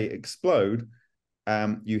when they explode,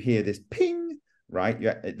 you hear this ping, right?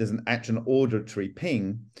 There's an auditory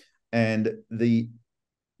ping, and the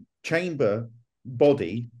chamber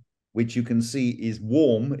body, which you can see is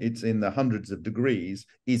warm, it's in the hundreds of degrees,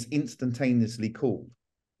 is instantaneously cooled.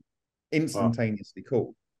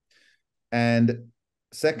 Cooled. And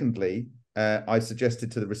secondly, I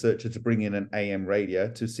suggested to the researcher to bring in an AM radio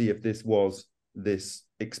to see if this was this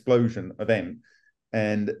explosion event.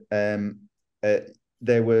 And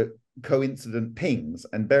there were coincident pings.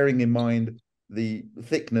 And bearing in mind, the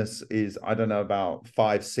thickness is, I don't know, about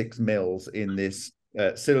 5-6 mils in this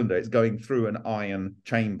cylinder. It's going through an iron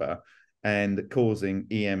chamber and causing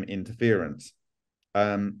EM interference.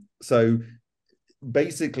 So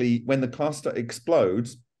basically, when the cluster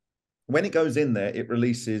explodes, when it goes in there, it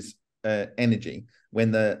releases energy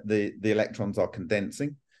when the electrons are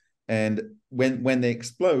condensing, and when they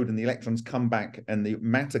explode and the electrons come back and the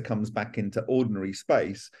matter comes back into ordinary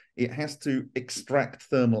space, it has to extract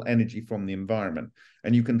thermal energy from the environment.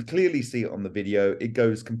 And you can clearly see it on the video. It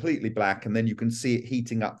goes completely black, and then you can see it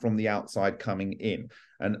heating up from the outside coming in.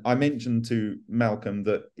 And I mentioned to Malcolm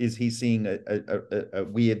that is he seeing a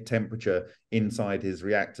weird temperature inside his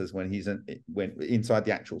reactors when inside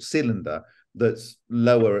the actual cylinder that's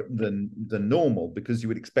lower than normal, because you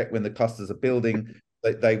would expect when the clusters are building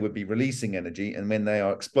that they would be releasing energy, and when they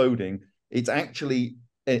are exploding, it's actually,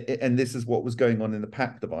 and this is what was going on in the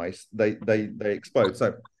PAP device, they explode.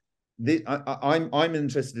 So I'm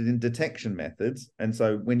interested in detection methods, and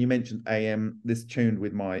so when you mentioned AM, this tuned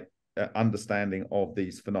with my understanding of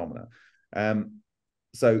these phenomena.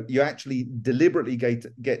 So you actually deliberately get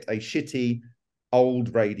a shitty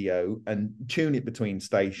old radio and tune it between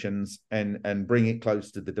stations and bring it close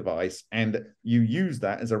to the device, and you use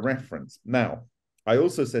that as a reference. Now, I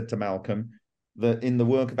also said to Malcolm that in the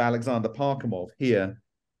work of Alexander Parkhomov here,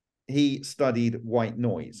 he studied white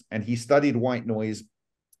noise, and he studied white noise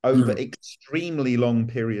over extremely long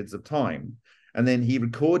periods of time. And then he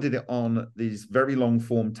recorded it on these very long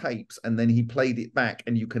form tapes, and then he played it back,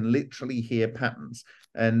 and you can literally hear patterns.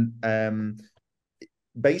 And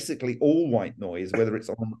basically all white noise, whether it's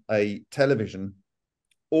on a television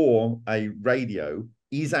or a radio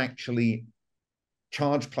is actually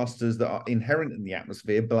charge clusters that are inherent in the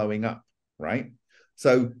atmosphere blowing up, right?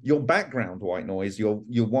 So your background white noise, your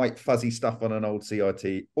white fuzzy stuff on an old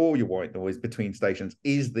CRT, or your white noise between stations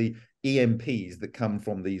is the EMPs that come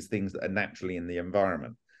from these things that are naturally in the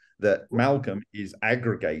environment that Malcolm is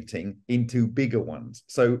aggregating into bigger ones.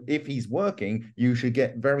 So if he's working, you should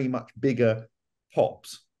get very much bigger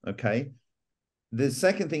pops, okay? The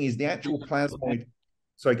second thing is the actual plasmoid.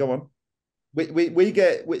 Sorry, go on. We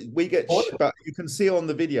get but you can see on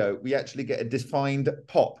the video we actually get a defined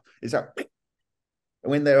pop. It's like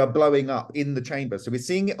when they are blowing up in the chamber. So we're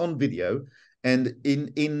seeing it on video, and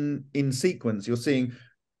in sequence you're seeing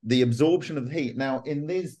the absorption of the heat. Now in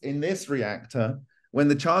this reactor, when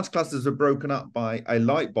the charge clusters are broken up by a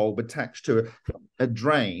light bulb attached to a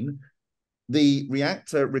drain, the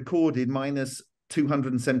reactor recorded minus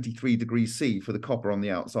 273 degrees C for the copper on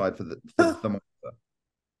the outside for the thermometer.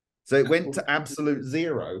 So it went to absolute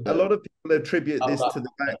zero. A lot of people attribute this to the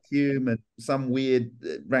vacuum and some weird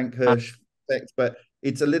Rank-Hirsch effect, but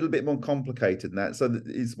it's a little bit more complicated than that. So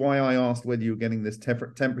it's why I asked whether you're getting this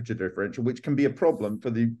temperature differential, which can be a problem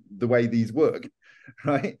for the way these work,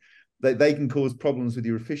 right? They can cause problems with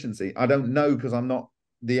your efficiency. I don't know because I'm not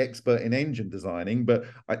the expert in engine designing, but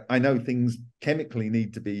I know things chemically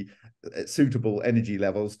need to be at suitable energy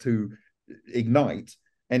levels to ignite.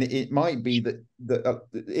 And it might be that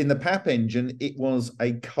in the PAP engine, it was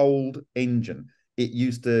a cold engine. It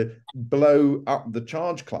used to blow up the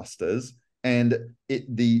charge clusters, and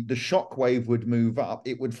the shock wave would move up.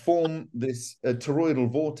 It would form this toroidal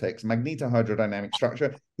vortex, magnetohydrodynamic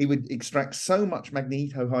structure. He would extract so much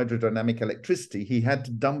magnetohydrodynamic electricity, he had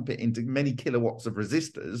to dump it into many kilowatts of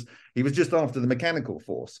resistors. He was just after the mechanical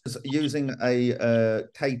force. Using a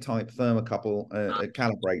K-type thermocouple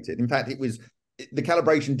calibrated. In fact, the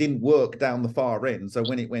calibration didn't work down the far end. So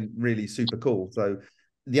when it went really super cool. So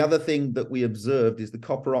the other thing that we observed is the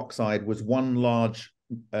copper oxide was one large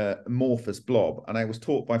amorphous blob. And I was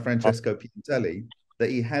taught by Francesco Piantelli that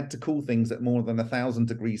he had to cool things at more than 1,000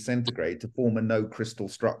 degrees centigrade to form a no crystal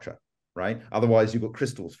structure, right? Otherwise you've got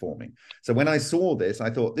crystals forming. So when I saw this, I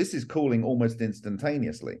thought this is cooling almost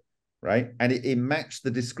instantaneously, right? And it matched the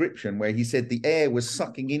description where he said the air was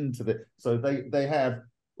sucking into the, so they have,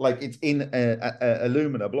 like it's in a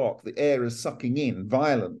alumina block, the air is sucking in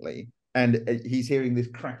violently, and he's hearing this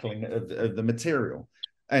crackling of the material.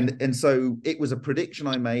 And so it was a prediction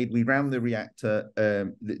I made. We ran the reactor,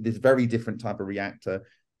 this very different type of reactor.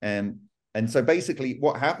 And so basically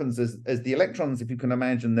what happens is, as the electrons, if you can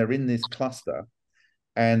imagine, they're in this cluster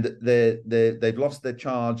and they've lost their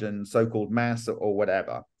charge and so-called mass or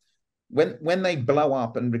whatever. When they blow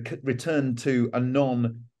up and return to a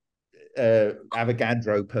non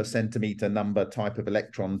Avogadro per centimeter number type of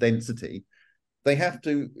electron density, they have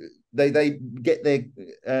to they get their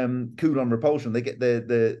Coulomb repulsion, they get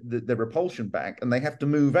their repulsion back, and they have to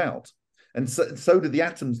move out. And so do the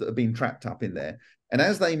atoms that have been trapped up in there. And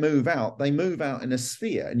as they move out in a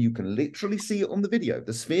sphere, and you can literally see it on the video.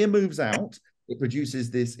 The sphere moves out, it produces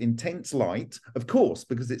this intense light, of course,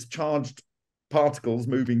 because it's charged particles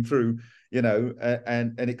moving through,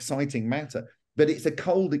 and exciting matter. But it's a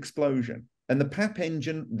cold explosion. And the PAP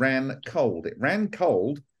engine ran cold. It ran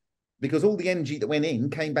cold because all the energy that went in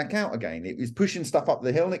came back out again. It was pushing stuff up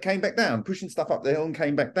the hill and it came back down, pushing stuff up the hill and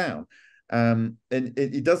came back down. And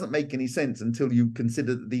it doesn't make any sense until you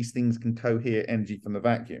consider that these things can cohere energy from the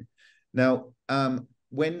vacuum. Now, that's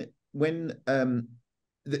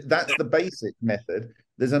the basic method.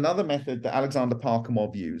 There's another method that Alexander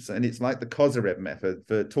Parkhomov used, and it's like the Kozyrev method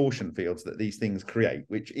for torsion fields that these things create,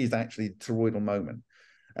 which is actually toroidal moment,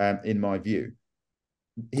 in my view.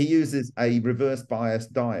 He uses a reverse bias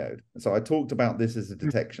diode. So I talked about this as a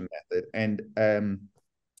detection method, and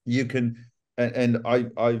you can, and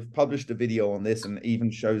I've published a video on this, and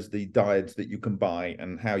even shows the diodes that you can buy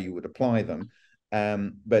and how you would apply them.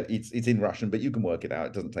 But it's in Russian, but you can work it out.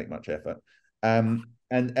 It doesn't take much effort.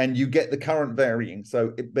 And you get the current varying.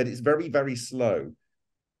 But it's very, very slow.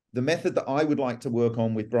 The method that I would like to work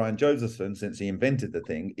on with Brian Josephson, since he invented the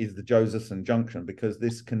thing, is the Josephson junction, because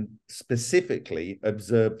this can specifically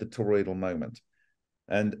observe the toroidal moment.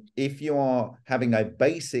 And if you are having a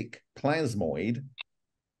basic plasmoid,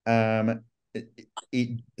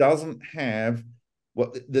 it doesn't have,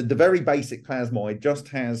 well, the very basic plasmoid just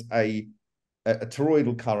has a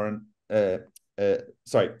toroidal current. It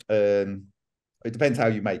depends how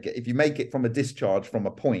you make it. If you make it from a discharge from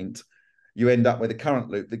a point, you end up with a current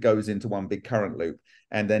loop that goes into one big current loop,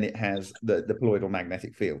 and then it has the diploidal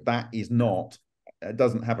magnetic field. That is not, it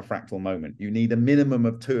doesn't have a fractal moment. You need a minimum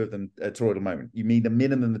of two of them, a toroidal moment. You need a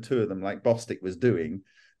minimum of two of them, like Bostic was doing,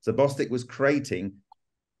 So Bostic was creating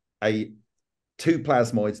two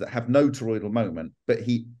plasmoids that have no toroidal moment, but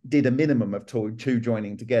he did a minimum of two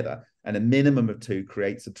joining together, and a minimum of two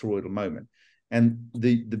creates a toroidal moment. And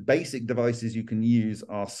the basic devices you can use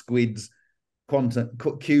are squids, quantum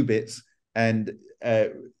qubits, and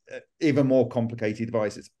even more complicated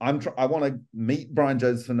devices. I want to meet Brian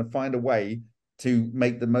Josephson and find a way to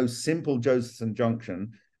make the most simple Josephson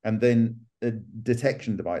junction, and then a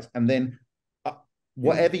detection device, and then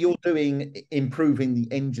whatever you're doing, improving the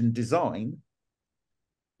engine design.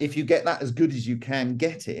 If you get that as good as you can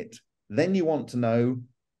get it, then you want to know,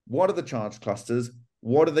 what are the charge clusters?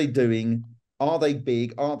 What are they doing? Are they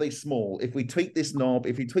big? Are they small? If we tweak this knob,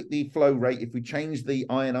 if we tweak the flow rate, if we change the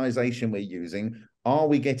ionization we're using, are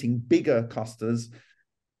we getting bigger clusters?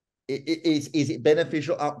 Is it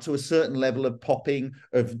beneficial up to a certain level of popping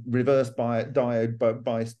of reverse diode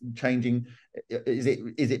by changing? Is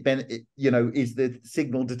the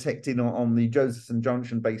signal detected on the Josephson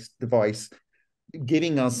junction based device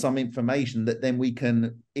giving us some information that then we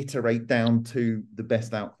can iterate down to the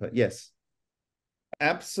best output? Yes,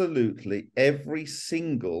 absolutely. Every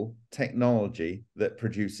single technology that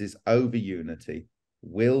produces over unity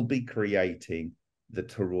will be creating the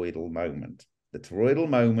toroidal moment. The toroidal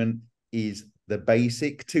moment is the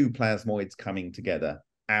basic two plasmoids coming together,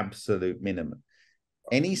 absolute minimum.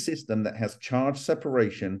 Any system that has charge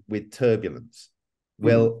separation with turbulence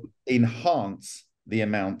will enhance the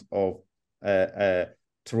amount of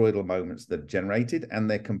toroidal moments that are generated and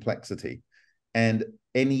their complexity. And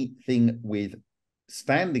anything with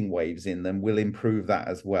standing waves in them will improve that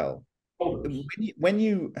as well. When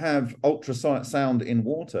you have ultrasound in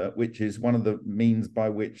water, which is one of the means by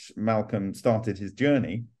which Malcolm started his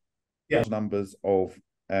journey, numbers of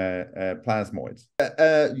plasmoids.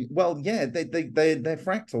 Well, yeah, they're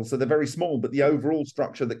fractal, so they're very small, but the overall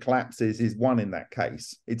structure that collapses is one in that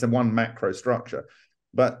case. It's a one macro structure.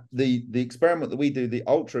 But the experiment that we do, the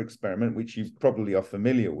ultra experiment, which you probably are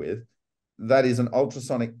familiar with, that is an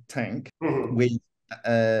ultrasonic tank with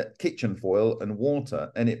kitchen foil and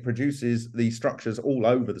water, and it produces these structures all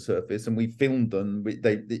over the surface, and we filmed them.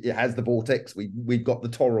 It has the vortex. We've got the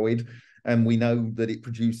toroid, and we know that it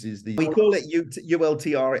produces the. We call it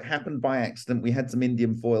ULTR. It happened by accident. We had some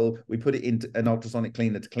indium foil. We put it into an ultrasonic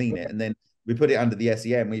cleaner to clean it, and then we put it under the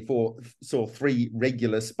SEM. We saw three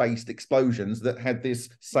regular spaced explosions that had this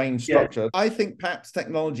same structure. I think PAP's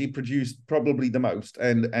technology produced probably the most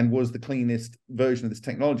and was the cleanest version of this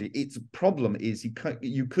technology. Its problem is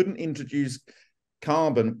you couldn't introduce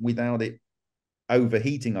carbon without it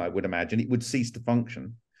overheating, I would imagine. It would cease to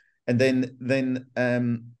function. And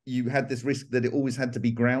then you had this risk that it always had to be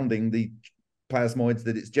grounding the plasmoids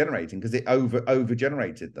that it's generating because it over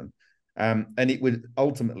generated them. And it would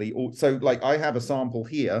ultimately, so like I have a sample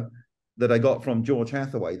here that I got from George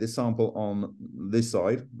Hathaway, this sample on this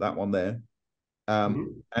side, that one there.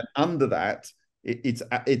 And under that, it's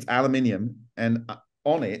aluminium. And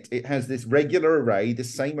on it, it has this regular array, the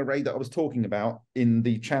same array that I was talking about in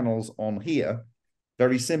the channels on here,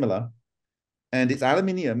 very similar. And it's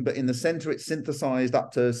aluminium, but in the center, it's synthesized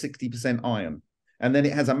up to 60% iron. And then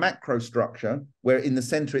it has a macro structure where in the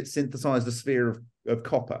center, it's synthesized a sphere of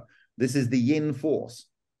copper. This is the yin force.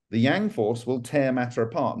 The yang force will tear matter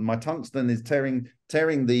apart. And my tungsten is tearing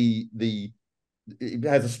it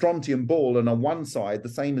has a strontium ball, and on one side, the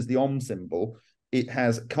same as the Ohm symbol, it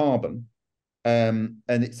has carbon. And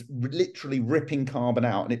it's literally ripping carbon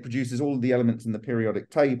out, and it produces all of the elements in the periodic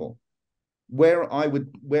table. Where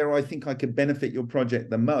I think I could benefit your project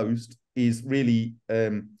the most is really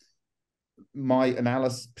my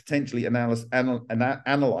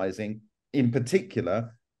analyzing in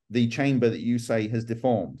particular the chamber that you say has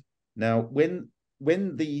deformed. Now, when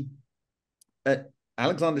the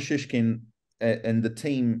Alexander Shishkin and the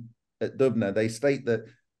team at Dubna, they state that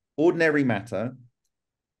ordinary matter,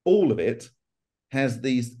 all of it, has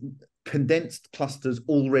these condensed clusters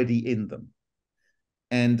already in them.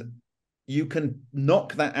 And you can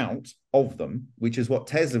knock that out of them, which is what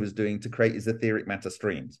Tesla was doing to create his etheric matter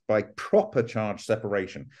streams by proper charge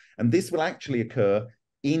separation. And this will actually occur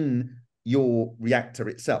in your reactor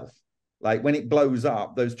itself. Like when it blows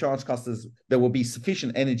up, those charge clusters, there will be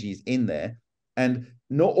sufficient energies in there. And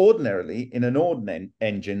not ordinarily in an ordinary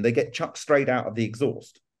engine, they get chucked straight out of the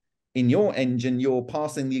exhaust. In your engine, you're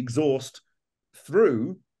passing the exhaust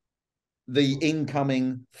through the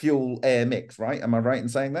incoming fuel air mix, right? Am I right in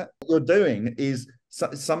saying that? What you're doing is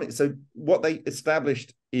so what they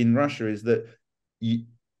established in Russia is that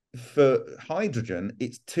for hydrogen,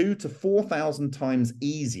 it's 2,000 to 4,000 times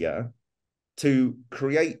easier to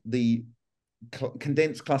create the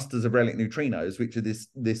condensed clusters of relic neutrinos, which are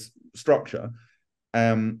this structure,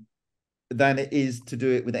 than it is to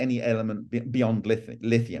do it with any element beyond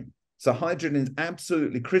lithium. So hydrogen is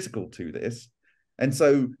absolutely critical to this.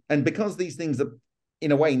 And because these things are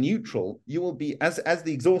in a way neutral, you will be, as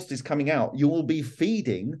the exhaust is coming out, you will be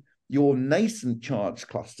feeding your nascent charge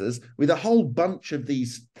clusters with a whole bunch of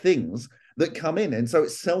these things that come in. And so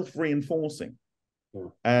it's self-reinforcing.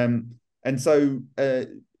 Yeah. And so,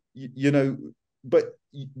 but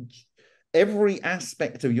every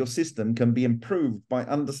aspect of your system can be improved by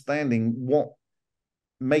understanding what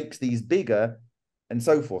makes these bigger and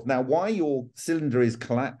so forth. Now, why your cylinder is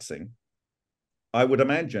collapsing, I would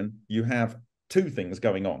imagine you have two things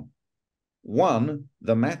going on. One,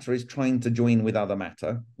 the matter is trying to join with other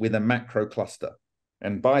matter with a macro cluster.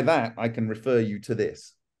 And by that, I can refer you to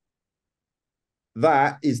this.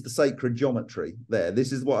 That is the sacred geometry there.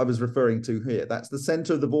 This is what I was referring to here. That's the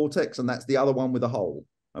center of the vortex, and that's the other one with a hole.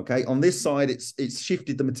 Okay, on this side, it's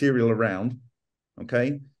shifted the material around.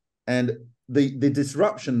 Okay, and the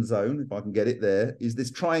disruption zone, if I can get it there, is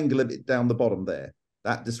this triangular bit down the bottom there.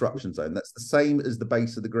 That disruption zone. That's the same as the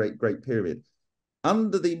base of the Great Period.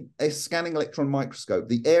 Under the scanning electron microscope,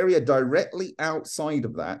 the area directly outside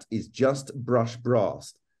of that is just brush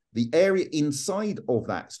brass. The area inside of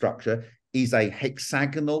that structure is a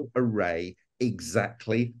hexagonal array,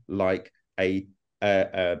 exactly like the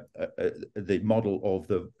model of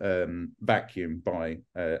the vacuum by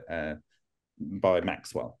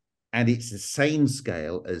Maxwell. And it's the same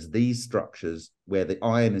scale as these structures where the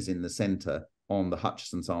iron is in the center on the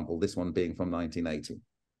Hutchison sample, this one being from 1980.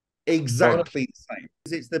 Exactly the same.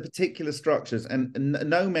 It's the particular structures, and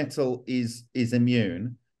no metal is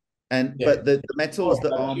immune. But the metals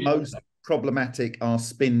that are most problematic are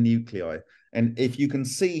spin nuclei. And if you can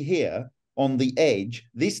see here on the edge,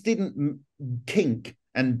 this didn't kink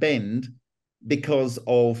and bend because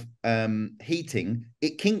of heating.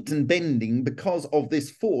 It kinked and bending because of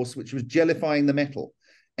this force, which was gellifying the metal.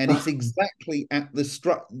 And it's exactly at this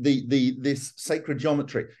sacred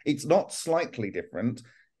geometry. It's not slightly different.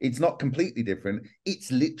 It's not completely different.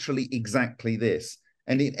 It's literally exactly this.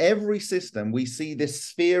 And in every system, we see this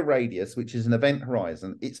sphere radius, which is an event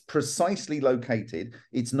horizon. It's precisely located.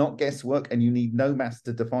 It's not guesswork, and you need no mass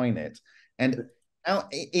to define it. And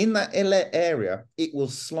out in that area, it will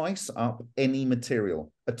slice up any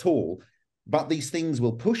material at all. But these things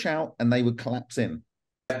will push out and they will collapse in.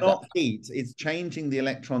 It's not heat, it's changing the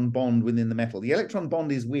electron bond within the metal. The electron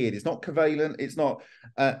bond is weird. It's not covalent. It's not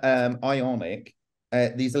ionic.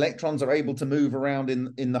 These electrons are able to move around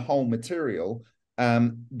in the whole material,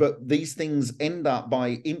 but these things end up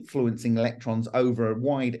by influencing electrons over a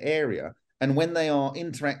wide area. And when they are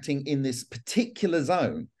interacting in this particular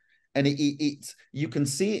zone, and you can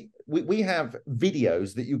see it, we have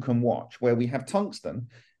videos that you can watch where we have tungsten,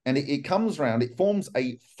 and it comes around, it forms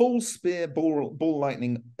a full spear ball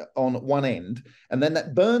lightning on one end, and then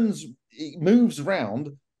that burns, it moves around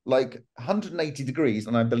like 180 degrees,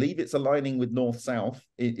 and I believe it's aligning with north-south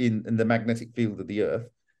in the magnetic field of the Earth.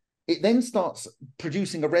 It then starts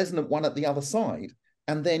producing a resonant one at the other side,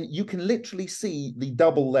 and then you can literally see the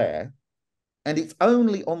double layer, and it's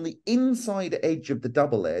only on the inside edge of the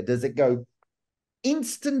double layer does it go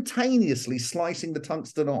instantaneously slicing the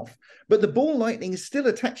tungsten off. But the ball lightning is still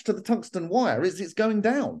attached to the tungsten wire as it's going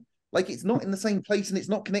down. Like, it's not in the same place and it's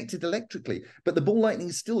not connected electrically, but the ball lightning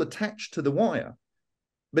is still attached to the wire.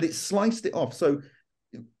 But it's sliced it off. So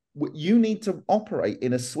you need to operate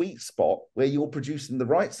in a sweet spot where you're producing the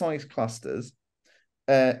right size clusters,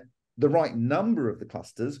 the right number of the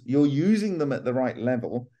clusters, you're using them at the right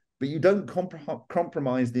level, but you don't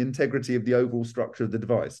compromise the integrity of the overall structure of the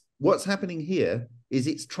device. What's happening here is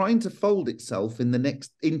it's trying to fold itself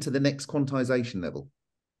into the next quantization level.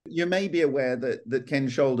 You may be aware that Ken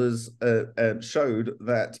Shoulders showed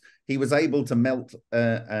that he was able to melt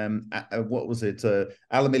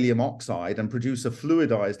aluminium oxide and produce a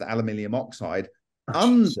fluidized aluminium oxide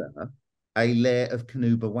under a layer of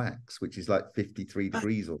Canuba wax, which is like 53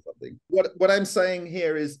 degrees or something. What I'm saying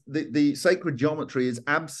here is the sacred geometry is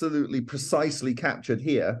absolutely precisely captured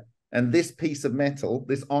here, and this piece of metal,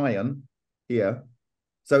 this iron here.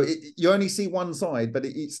 So you only see one side, but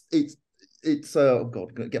it's oh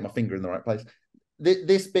god, get my finger in the right place.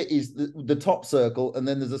 This bit is the top circle, and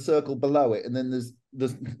then there's a circle below it, and then there's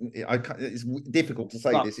it's difficult to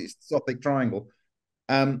say this. It's a Sothic triangle.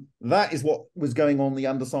 That is what was going on the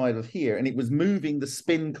underside of here, and it was moving the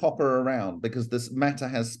spin copper around because this matter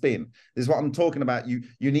has spin. This is what I'm talking about. You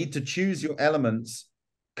need to choose your elements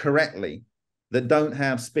correctly that don't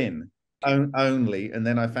have spin only. And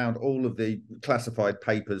then I found all of the classified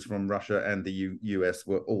papers from Russia and the US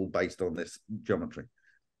were all based on this geometry.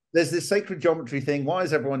 there's this sacred geometry thing. Why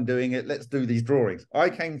is everyone doing it? Let's do these drawings. I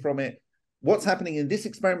came from it. What's happening in this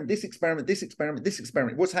experiment, this experiment, this experiment, this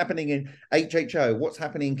experiment? What's happening in HHO? What's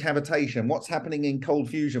happening in cavitation? What's happening in cold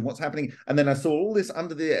fusion? What's happening? And then I saw all this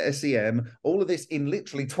under the SEM, all of this in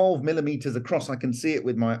literally 12 millimeters across. I can see it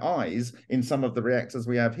with my eyes in some of the reactors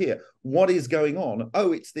we have here. What is going on?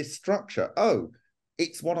 Oh, it's this structure. Oh,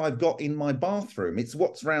 it's what I've got in my bathroom. It's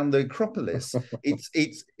what's around the Acropolis.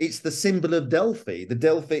 It's the symbol of Delphi, the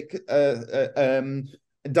Delphic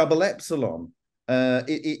double epsilon.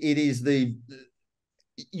 It is the,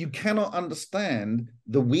 you cannot understand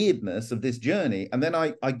the weirdness of this journey. And then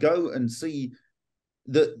I go and see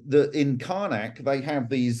that in Karnak they have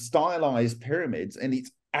these stylized pyramids, and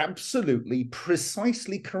it's absolutely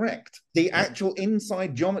precisely correct. The actual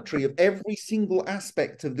inside geometry of every single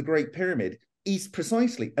aspect of the Great Pyramid is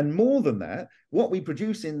precisely, and more than that, what we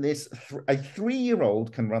produce in this, a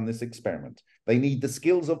 3-year-old can run this experiment. They need the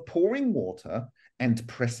skills of pouring water and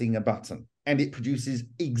pressing a button, and it produces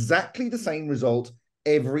exactly the same result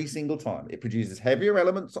every single time. It produces heavier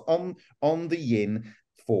elements on the yin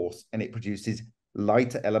force, and it produces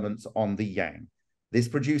lighter elements on the yang. This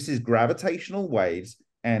produces gravitational waves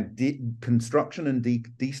and construction and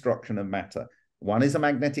destruction of matter. One is a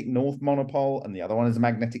magnetic north monopole, and the other one is a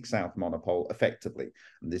magnetic south monopole, effectively.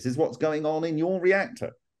 And this is what's going on in your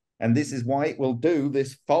reactor. And this is why it will do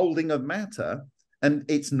this folding of matter, and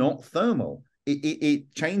it's not thermal.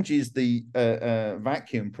 It changes the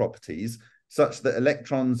vacuum properties such that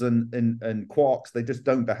electrons and quarks, they just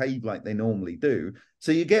don't behave like they normally do.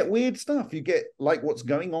 So you get weird stuff. You get like what's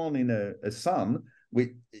going on in a sun,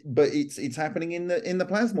 but it's happening in the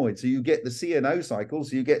plasmoid. So you get the CNO cycle.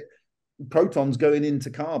 So you get protons going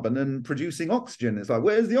into carbon and producing oxygen. It's like,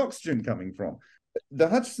 where's the oxygen coming from? The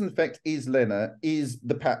Hutchison effect is LENR, is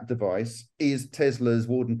the PAP device, is Tesla's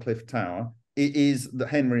Wardenclyffe Tower. It is the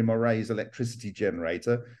Henry Moray's electricity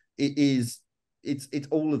generator. It's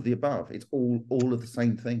all of the above. It's all of the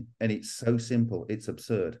same thing. And it's so simple. It's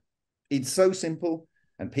absurd. It's so simple.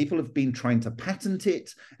 And people have been trying to patent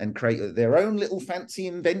it and create their own little fancy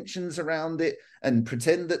inventions around it and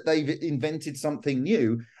pretend that they've invented something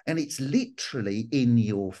new. And it's literally in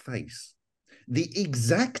your face. The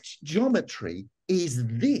exact geometry is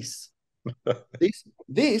this.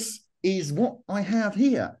 This is what I have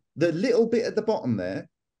here. The little bit at the bottom there,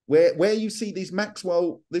 where you see these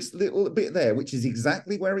Maxwell, this little bit there, which is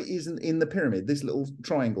exactly where it is in the pyramid, this little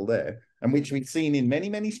triangle there, and which we've seen in many,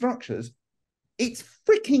 many structures, it's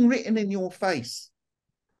freaking written in your face.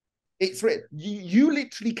 It's written. You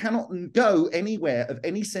literally cannot go anywhere of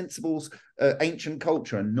any sensible ancient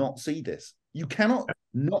culture and not see this. You cannot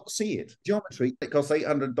not see it. Geometry, it costs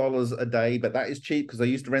 $800 a day, but that is cheap because I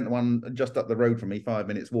used to rent one just up the road from me, 5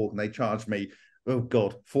 minutes walk, and they charged me, oh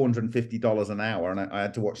God, $450 an hour, and I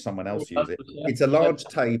had to watch someone else use it. It's a large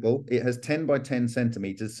table. It has 10 by 10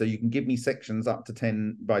 centimeters, so you can give me sections up to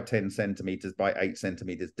 10 by 10 centimeters by 8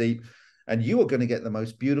 centimeters deep, and you are going to get the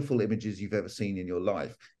most beautiful images you've ever seen in your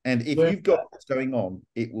life. And if you've got what's going on,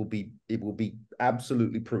 it will be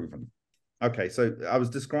absolutely proven. Okay, so I was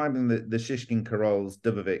describing the Shishkin-Karol's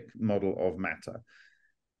Dubovik model of matter.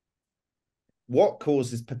 What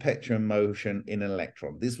causes perpetual motion in an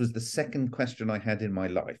electron? This was the second question I had in my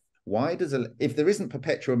life. Why does, if there isn't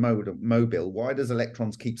perpetual mobile, why does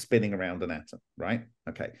electrons keep spinning around an atom, right?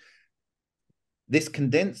 Okay. This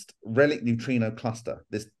condensed relic neutrino cluster,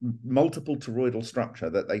 this multiple toroidal structure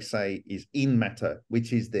that they say is in matter,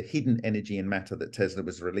 which is the hidden energy in matter that Tesla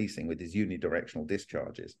was releasing with his unidirectional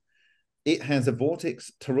discharges. It has a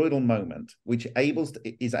vortex toroidal moment, which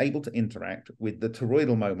is able to interact with the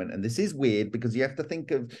toroidal moment. And this is weird because you have to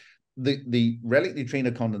think of the relic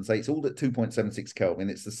neutrino condensates all at 2.76 Kelvin.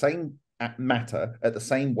 It's the same matter at the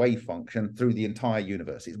same wave function through the entire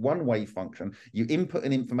universe. It's one wave function. You input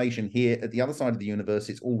an information here at the other side of the universe,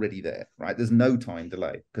 it's already there, right? There's no time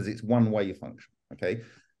delay because it's one wave function, okay?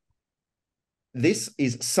 This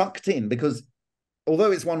is sucked in because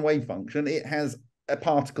although it's one wave function, it has a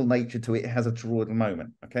particle nature to it. It has a toroidal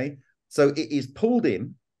moment, okay? So it is pulled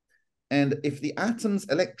in, and if the atom's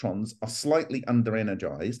electrons are slightly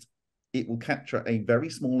under-energized, it will capture a very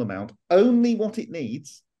small amount, only what it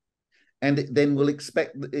needs, and it then will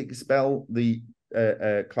expel the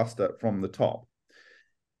cluster from the top.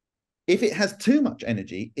 If it has too much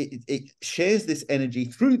energy, it shares this energy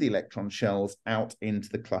through the electron shells out into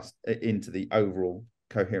the cluster, into the overall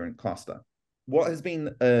coherent cluster. What has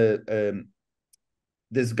been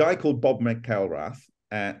there's a guy called Bob McElrath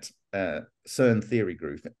at CERN Theory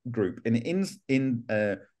Group, and in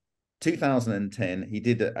 2010 he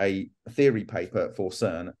did a theory paper for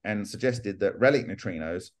CERN and suggested that relic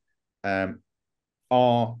neutrinos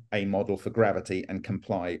are a model for gravity and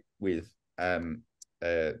comply with the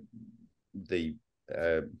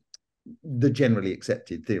generally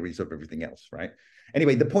accepted theories of everything else, right?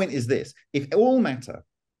 Anyway, the point is this: if all matter,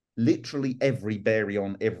 literally every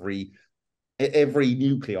baryon, every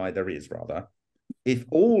nuclei there is, rather, if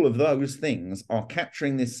all of those things are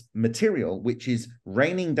capturing this material which is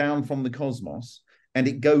raining down from the cosmos and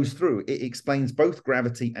it goes through, it explains both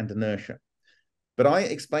gravity and inertia. But I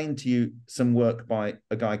explained to you some work by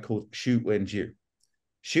a guy called Xu Wenju.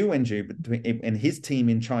 Xu Wenju and his team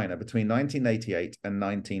in China between 1988 and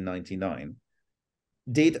 1999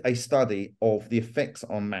 did a study of the effects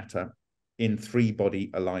on matter in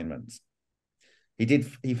three-body alignments.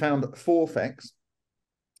 He found 4 effects,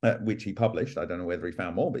 which he published. I don't know whether he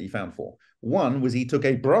found more, but he found 4. One was he took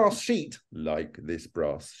a brass sheet, like this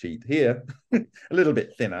brass sheet here, a little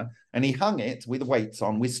bit thinner, and he hung it with weights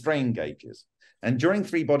on with strain gauges. And during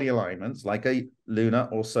three-body alignments, like a lunar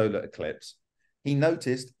or solar eclipse, he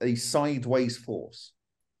noticed a sideways force.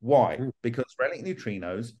 Why? Because relic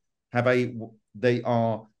neutrinos they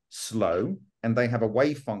are slow, and they have a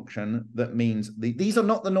wave function that means these are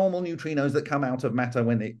not the normal neutrinos that come out of matter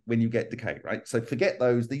when you get decay, right? So forget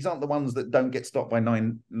those. These aren't the ones that don't get stopped by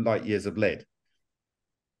 9 light years of lead.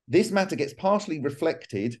 This matter gets partially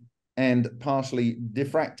reflected and partially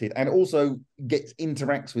diffracted, and also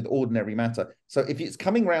interacts with ordinary matter. So if it's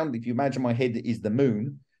coming around, if you imagine my head is the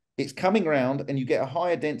moon, it's coming around and you get a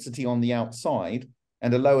higher density on the outside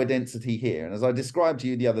and a lower density here. And as I described to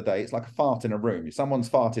you the other day, it's like a fart in a room. Someone's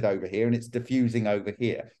farted over here and it's diffusing over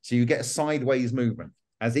here. So you get a sideways movement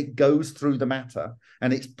as it goes through the matter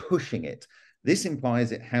and it's pushing it. This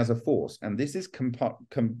implies it has a force, and this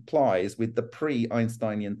complies with the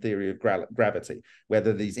pre-Einsteinian theory of gravity, where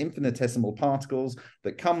there are these infinitesimal particles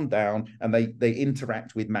that come down and they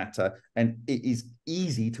interact with matter, and it is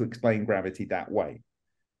easy to explain gravity that way.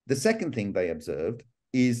 The second thing they observed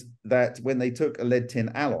is that when they took a lead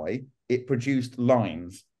tin alloy, it produced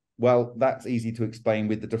lines. Well, that's easy to explain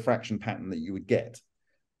with the diffraction pattern that you would get.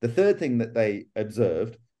 The third thing that they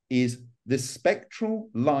observed is the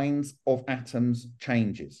spectral lines of atoms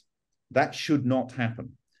changes. That should not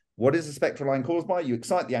happen. What is a spectral line caused by? You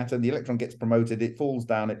excite the atom, the electron gets promoted, it falls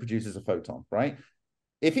down, it produces a photon, right?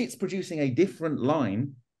 If it's producing a different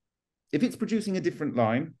line,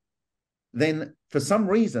 then for some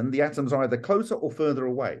reason, the atoms are either closer or further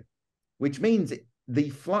away, which means the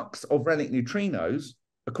flux of relic neutrinos,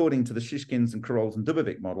 according to the Shishkin's and Karol's and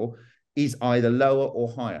Dubovik model, is either lower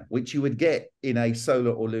or higher, which you would get in a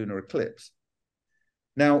solar or lunar eclipse.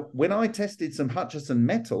 Now, when I tested some Hutchison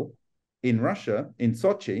metal in Russia, in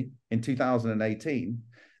Sochi, in 2018,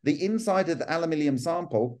 the inside of the aluminium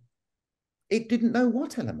sample, it didn't know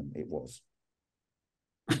what element it was.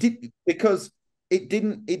 Because it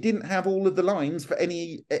didn't have all of the lines for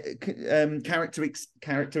any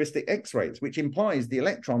characteristic X-rays, which implies the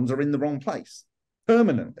electrons are in the wrong place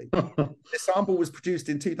permanently. This sample was produced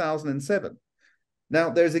in 2007. Now,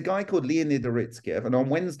 there's a guy called Leonid Aritskev, and on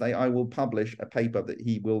Wednesday I will publish a paper that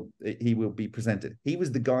he will be presented. He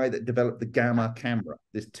was the guy that developed the Gamma camera,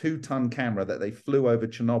 this 2-ton camera that they flew over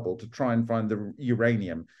Chernobyl to try and find the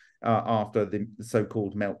uranium after the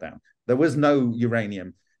so-called meltdown. There was no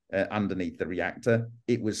uranium underneath the reactor.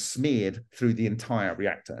 It was smeared through the entire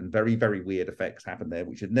reactor, and very, very weird effects happened there,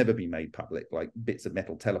 which had never been made public, like bits of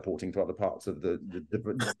metal teleporting to other parts of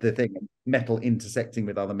the thing, metal intersecting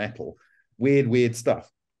with other metal. Weird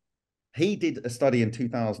stuff. He did a study in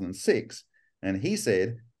 2006, and he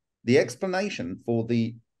said the explanation for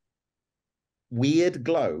the weird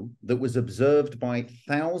glow that was observed by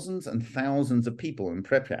thousands and thousands of people in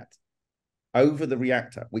Pripyat over the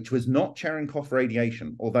reactor, which was not Cherenkov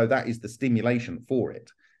radiation, although that is the stimulation for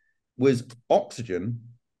it, was oxygen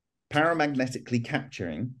paramagnetically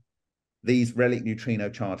capturing these relic neutrino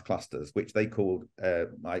charge clusters, which they called,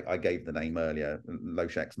 I gave the name earlier,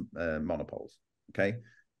 Loschak's monopoles, okay?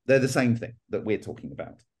 They're the same thing that we're talking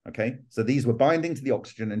about, okay? So these were binding to the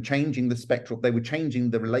oxygen and changing the spectral, they were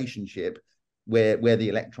changing the relationship where the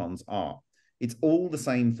electrons are. It's all the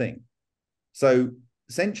same thing. So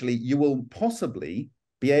essentially, you will possibly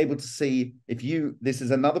be able to see this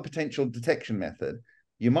is another potential detection method.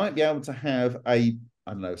 You might be able to have I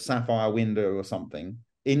don't know, sapphire window or something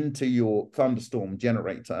into your Thunderstorm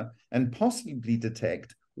generator and possibly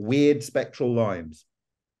detect weird spectral lines.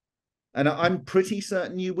 And I'm pretty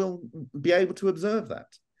certain you will be able to observe that.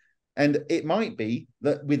 And it might be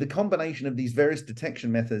that with the combination of these various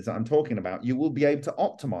detection methods that I'm talking about, you will be able to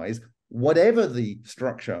optimize whatever the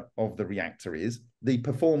structure of the reactor is, the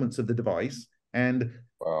performance of the device, and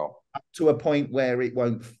up to a point where it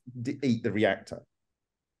won't eat the reactor.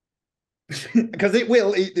 because it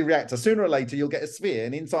will eat the reactor. Sooner or later, you'll get a sphere,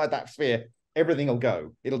 and inside that sphere, everything will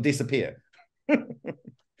go. It'll disappear.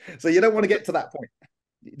 So you don't want to get to that point.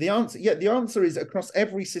 The answer is across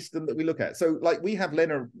every system that we look at. So, like, we have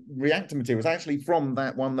LENR reactor materials actually from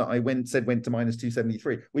that one that I went to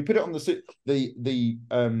 -273. We put it on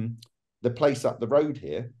the place up the road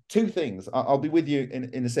here. Two things. I'll be with you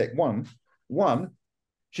in a sec. One,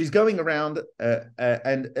 she's going around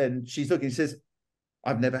and she's looking. She says,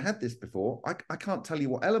 "I've never had this before. I can't tell you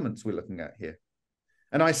what elements we're looking at here."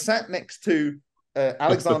 And I sat next to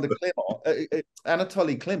Alexander Klimov,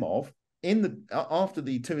 Anatoly Klimov, after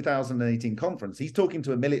the 2018 conference. He's talking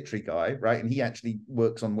to a military guy, right? And he actually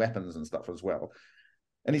works on weapons and stuff as well.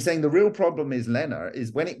 And he's saying the real problem is LENR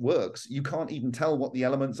is when it works, you can't even tell what the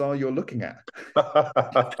elements are you're looking at.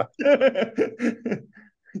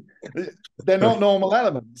 They're not normal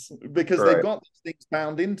elements because they've got these things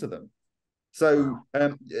bound into them. So,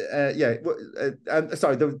 sorry,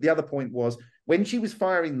 the other point was when she was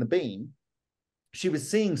firing the beam, she was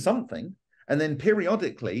seeing something, and then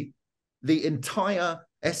periodically the entire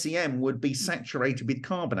SEM would be saturated with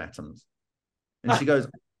carbon atoms. And she goes,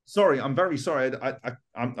 "Sorry, I'm very sorry.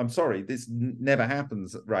 I'm sorry. This never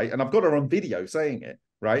happens, right?" And I've got her on video saying it,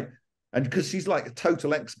 right? And because she's like a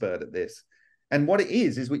total expert at this. And what it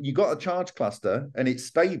is when you got a charge cluster and it's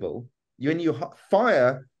stable, when you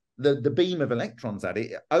fire the beam of electrons at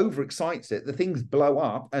it, it overexcites it, the things blow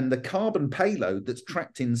up, and the carbon payload that's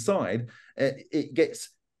trapped inside, it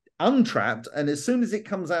gets untrapped, and as soon as it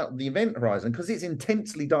comes out of the event horizon, because it's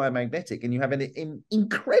intensely diamagnetic and you have an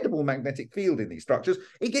incredible magnetic field in these structures,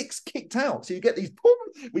 it gets kicked out. So you get these,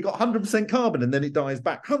 boom, we got 100% carbon, and then it dies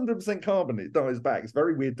back. 100% carbon, it dies back. It's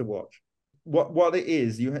very weird to watch. What it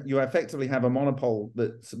is, you effectively have a monopole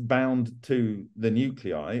that's bound to the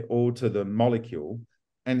nuclei or to the molecule,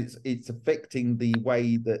 and it's affecting the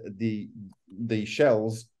way that the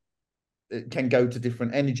shells can go to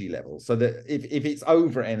different energy levels. So that if it's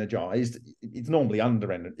over energized, it's normally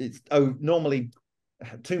under energized. It's normally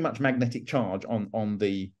too much magnetic charge on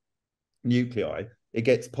the nuclei. It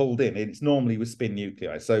gets pulled in. It's normally with spin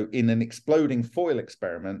nuclei. So in an exploding foil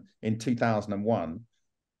experiment in 2001,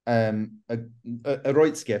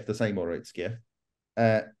 Reutzkeff, the same Reutzkeff,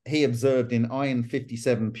 he observed in iron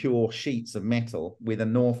 57 pure sheets of metal with a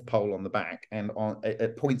north pole on the back and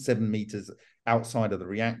at 0.7 meters outside of the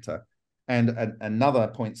reactor, and another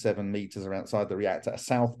 0.7 meters are outside the reactor, a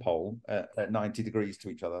south pole at 90 degrees to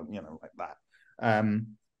each other, like that,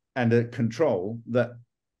 and a control that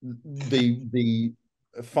the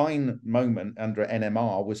fine moment under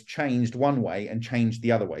NMR was changed one way and changed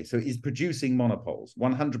the other way. So it is producing monopoles,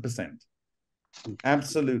 100%.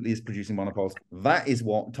 Absolutely is producing monopoles. That is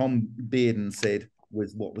what Tom Bearden said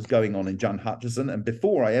was what was going on in John Hutchison. And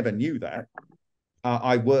before I ever knew that,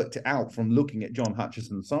 I worked it out from looking at John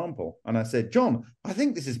Hutchison's sample. And I said, "John, I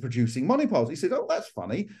think this is producing monopoles." He said, "Oh, that's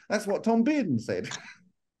funny. That's what Tom Bearden said."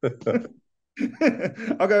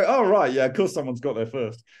 I go, "Oh, right. Yeah, of course someone's got there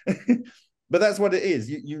first." But that's what it is.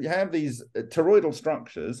 You have these toroidal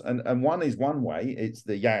structures, and one is one way. It's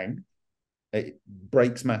the yang. It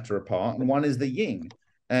breaks matter apart, and one is the yin.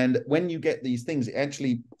 And when you get these things,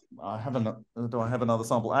 actually, do I have another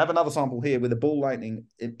sample? I have another sample here with a ball lightning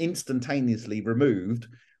instantaneously removed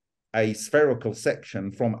a spherical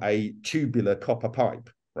section from a tubular copper pipe,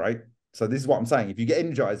 right? So this is what I'm saying. If you get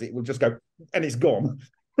energized, it will just go, and it's gone,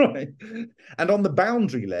 right? And on the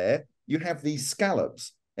boundary layer, you have these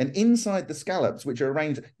scallops. And inside the scallops, which are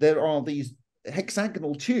arranged, there are these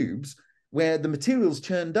hexagonal tubes where the material's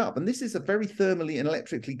churned up. And this is a very thermally and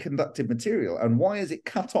electrically conductive material. And why is it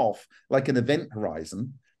cut off like an event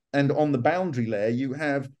horizon? And on the boundary layer, you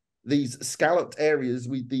have these scalloped areas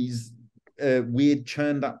with these weird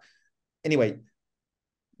churned up. Anyway,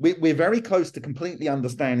 we're very close to completely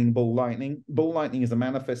understanding ball lightning. Ball lightning is a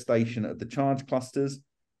manifestation of the charge clusters.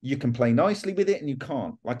 You can play nicely with it and you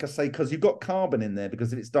can't. Like I say, because you've got carbon in there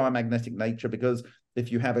because of its diamagnetic nature, because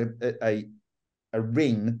if you have a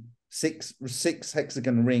ring, six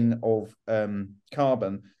hexagon ring of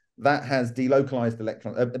carbon that has delocalized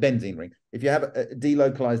electrons, a benzene ring. If you have a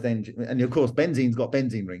delocalized engine, and of course benzene's got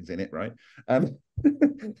benzene rings in it, right?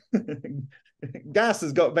 Gas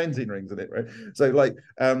has got benzene rings in it, right? So like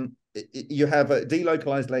you have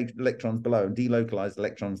delocalized electrons below and delocalized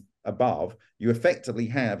electrons above. You effectively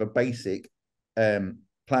have a basic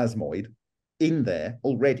plasmoid in there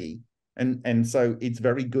already, and so it's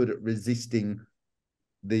very good at resisting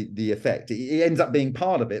the effect. It ends up being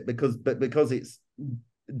part of it because it's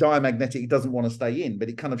diamagnetic, it doesn't want to stay in, but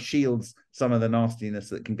it kind of shields some of the nastiness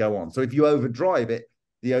that can go on. So if you overdrive it,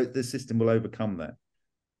 the system will overcome that.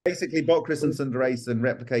 Basically, Bockris and Sundaresan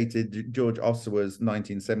replicated George Ossawa's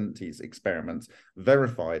 1970s experiments,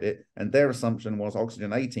 verified it, and their assumption was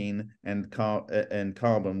oxygen 18 and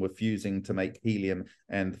carbon were fusing to make helium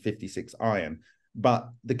and 56 iron. But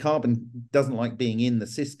the carbon doesn't like being in the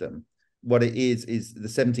system. What it is the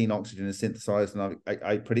 17 oxygen is synthesized, and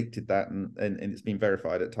I predicted that, and it's been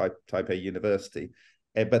verified at Taipei University.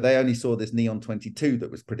 But they only saw this neon 22 that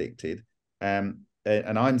was predicted.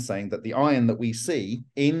 And I'm saying that the iron that we see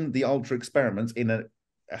in the ultra experiments in a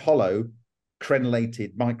hollow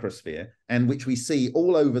crenellated microsphere, and which we see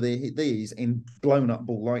all over these in blown up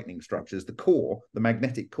ball lightning structures, the core, the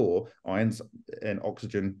magnetic core, ions and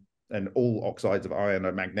oxygen and all oxides of iron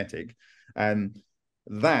are magnetic. And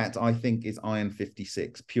that I think is iron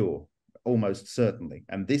 56 pure, almost certainly.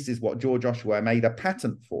 And this is what George Ossawa made a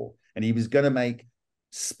patent for. And he was going to make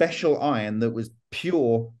special iron that was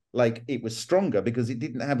pure, like it was stronger because it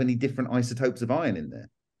didn't have any different isotopes of iron in there,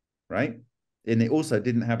 right? And it also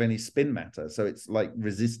didn't have any spin matter, so it's like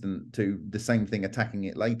resistant to the same thing attacking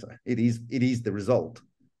it later. It is the result.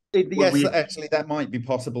 Yes, actually that might be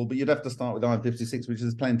possible, but you'd have to start with iron 56, which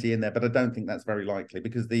is plenty in there, but I don't think that's very likely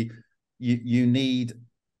because you need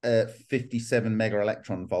 57 mega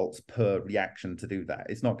electron volts per reaction to do that.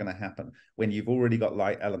 It's not going to happen when you've already got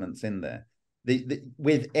light elements in there.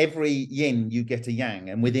 With every yin you get a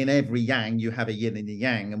yang, and within every yang you have a yin and a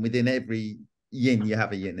yang, and within every yin you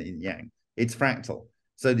have a yin and yang. It's fractal,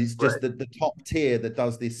 so it's just the top tier that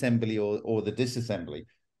does the assembly or the disassembly.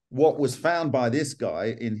 What was found by this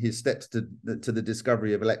guy in his steps to the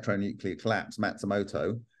discovery of electronuclear collapse,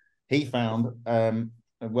 Matsumoto, he found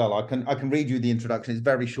well, I can read you the introduction. It's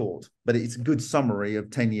very short, but it's a good summary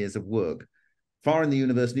of 10 years of work. Far in the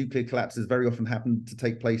universe, nuclear collapses very often happen to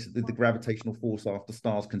take place with the gravitational force after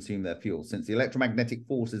stars consume their fuel. Since the electromagnetic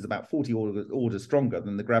force is about 40 orders stronger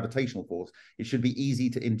than the gravitational force, it should be easy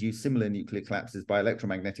to induce similar nuclear collapses by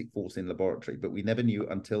electromagnetic force in laboratory, but we never knew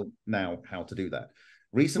until now how to do that.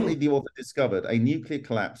 Recently, the author discovered a nuclear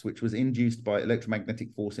collapse which was induced by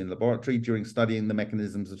electromagnetic force in laboratory during studying the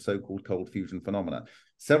mechanisms of so-called cold fusion phenomena.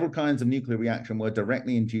 Several kinds of nuclear reaction were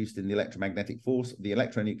directly induced in the electromagnetic force. The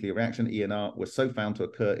electronuclear reaction, ENR, was so found to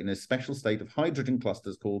occur in a special state of hydrogen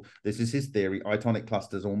clusters called, this is his theory, itonic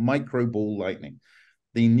clusters or microball lightning.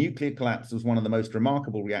 The nuclear collapse was one of the most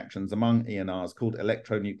remarkable reactions among ENRs called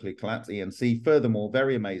electronuclear collapse, ENC. Furthermore,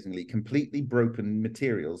 very amazingly, completely broken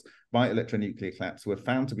materials by electronuclear collapse were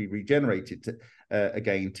found to be regenerated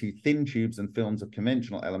again to thin tubes and films of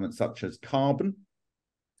conventional elements such as carbon,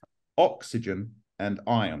 oxygen, and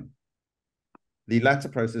iron. The latter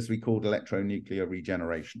process we called electronuclear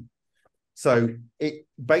regeneration. So it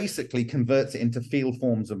basically converts it into field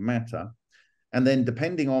forms of matter. And then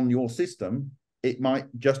depending on your system, it might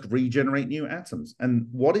just regenerate new atoms. And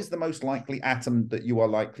what is the most likely atom that you are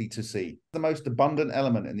likely to see? The most abundant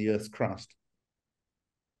element in the Earth's crust?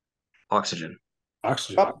 Oxygen.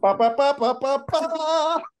 Oxygen.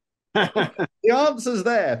 The answer's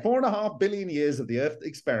there. 4.5 billion years of the Earth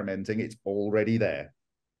experimenting, it's already there.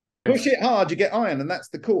 Push it hard, you get iron, and that's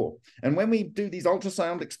the core. And when we do these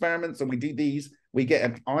ultrasound experiments and we do these, we get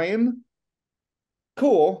an iron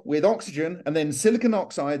core with oxygen and then silicon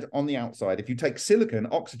oxide on the outside. If you take silicon,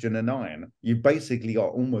 oxygen, and iron, you've basically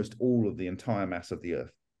got almost all of the entire mass of the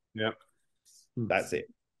Earth. Yep. That's it.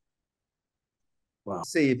 Wow.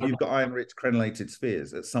 See if you've got iron-rich crenellated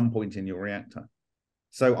spheres at some point in your reactor.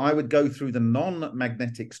 So I would go through the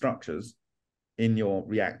non-magnetic structures in your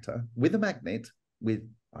reactor with a magnet with,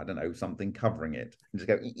 I don't know, something covering it, and just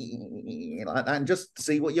go like that and just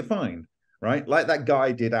see what you find, right? Like that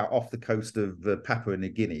guy did out off the coast of Papua New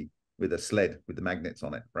Guinea with a sled with the magnets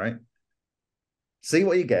on it, right? See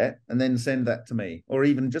what you get and then send that to me, or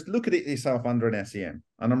even just look at it yourself under an SEM.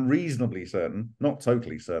 And I'm reasonably certain, not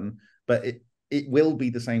totally certain, but it will be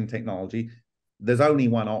the same technology. There's only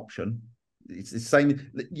one option. It's the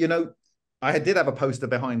same, you know. I did have a poster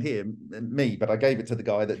behind here, me, but I gave it to the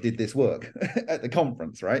guy that did this work at the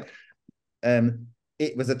conference, right?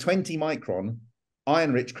 It was a 20 micron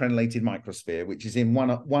iron-rich crenellated microsphere, which is in one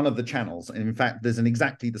of the channels. And in fact, there's an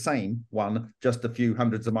exactly the same one, just a few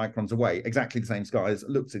hundreds of microns away, exactly the same size,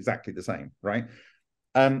 looks exactly the same, right?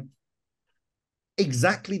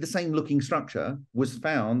 Exactly the same looking structure was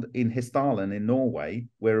found in Hessdalen in Norway,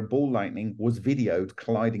 where a ball lightning was videoed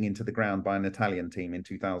colliding into the ground by an Italian team in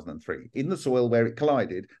 2003. In the soil where it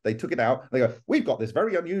collided, they took it out. They go, we've got this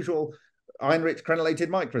very unusual iron-rich crenellated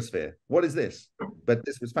microsphere. What is this? But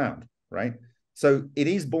this was found, right? So it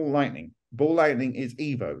is ball lightning. Ball lightning is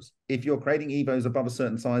EVOs. If you're creating EVOs above a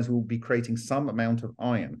certain size, we'll be creating some amount of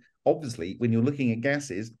iron. Obviously, when you're looking at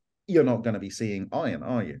gases, you're not going to be seeing iron,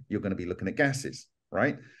 are you? You're going to be looking at gases,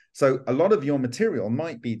 right? So a lot of your material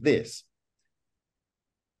might be this.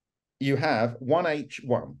 You have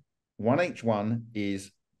 1H1. 1H1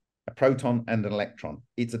 is a proton and an electron.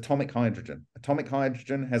 It's atomic hydrogen. Atomic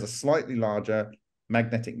hydrogen has a slightly larger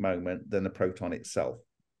magnetic moment than the proton itself,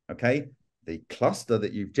 okay? The cluster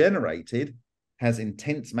that you've generated has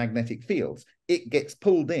intense magnetic fields. It gets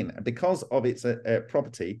pulled in, and because of its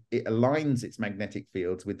property, it aligns its magnetic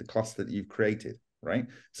fields with the cluster that you've created, right?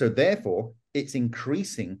 So therefore, it's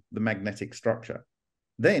increasing the magnetic structure.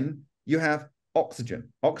 Then you have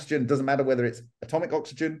oxygen. Oxygen doesn't matter whether it's atomic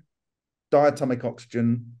oxygen, diatomic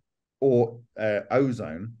oxygen, or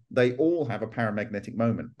ozone. They all have a paramagnetic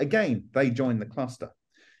moment. Again, they join the cluster,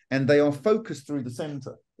 and they are focused through the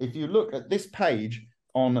center. If you look at this page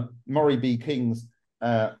on Maury B. King's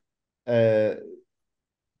quest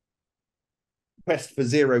for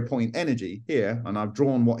 0-point energy here, and I've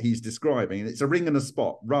drawn what he's describing. It's a ring and a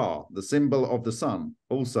spot, Ra, the symbol of the sun.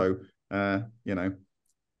 Also, there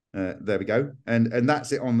we go. And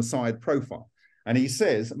that's it on the side profile. And he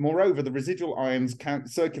says, moreover, the residual ions can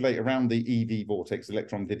circulate around the EV vortex,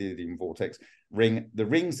 electron-didymium vortex ring. The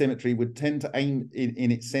ring symmetry would tend to aim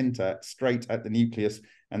in its center straight at the nucleus,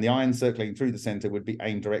 and the ions circulating through the center would be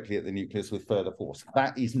aimed directly at the nucleus with further force.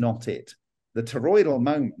 That is not it. The toroidal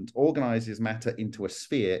moment organizes matter into a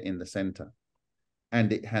sphere in the center,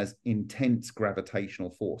 and it has intense gravitational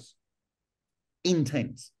force.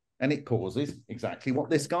 Intense. And it causes exactly what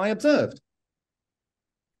this guy observed.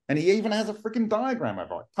 And he even has a freaking diagram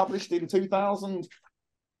of it, published in 2000.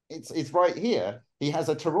 It's right here. He has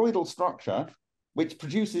a toroidal structure which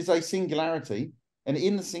produces a singularity. And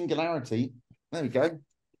in the singularity, there we go.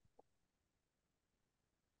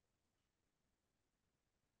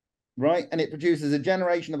 Right, and it produces a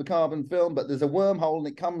generation of a carbon film, but there's a wormhole and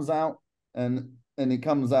it comes out, and it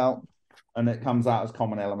comes out, and it comes out as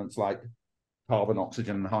common elements like carbon,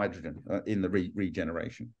 oxygen, and hydrogen in the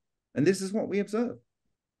regeneration. And this is what we observe.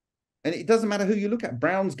 And it doesn't matter who you look at.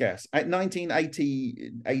 Brown's gas at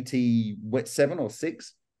 1987 or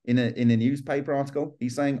 6 in a newspaper article,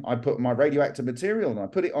 he's saying, I put my radioactive material and I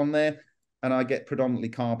put it on there and I get predominantly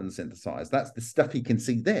carbon synthesized. That's the stuff he can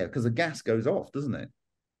see there because the gas goes off, doesn't it?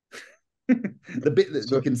 The bit that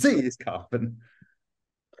you can see is carbon.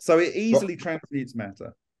 So it easily transmutes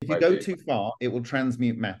matter. If you go too far, it will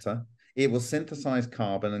transmute matter. It will synthesize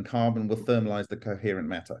carbon, and carbon will thermalize the coherent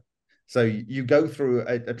matter. So you go through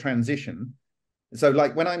a transition. So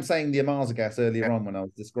like when I'm saying the Amarza gas earlier on when I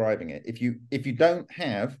was describing it, if you don't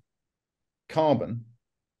have carbon,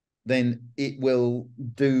 then it will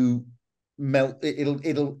do melt.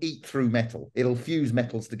 It'll eat through metal. It'll fuse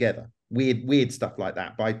metals together. Weird stuff like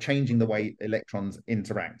that by changing the way electrons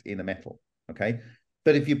interact in a metal. Okay.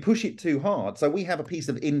 But if you push it too hard, so we have a piece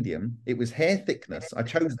of indium. It was hair thickness. I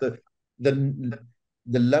chose the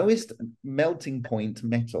lowest melting point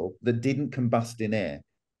metal that didn't combust in air.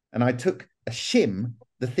 And I took a shim,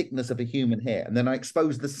 the thickness of a human hair, and then I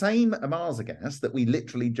exposed the same Amarza gas that we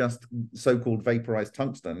literally just so-called vaporized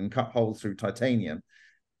tungsten and cut holes through titanium,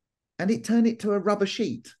 and it turned it to a rubber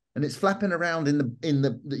sheet, and it's flapping around in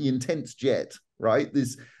the intense jet, right?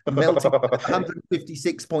 This melting at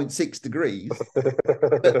 156.6 degrees,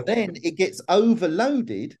 but then it gets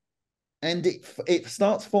overloaded, and it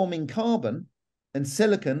starts forming carbon and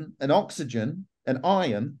silicon and oxygen and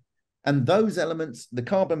iron, and those elements, the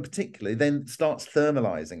carbon particularly, then starts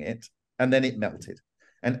thermalizing it, and then it melted.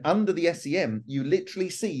 And under the SEM, you literally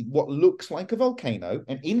see what looks like a volcano.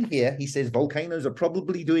 And in here, he says volcanoes are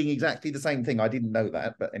probably doing exactly the same thing. I didn't know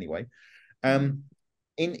that, but anyway. There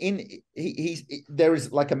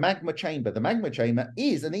is like a magma chamber. The magma chamber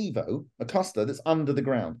is an EVO, a cluster that's under the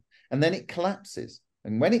ground. And then it collapses.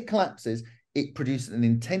 And when it collapses, it produces an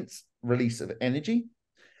intense release of energy.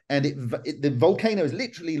 And the volcano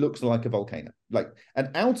literally looks like a volcano. And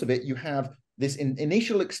out of it, you have this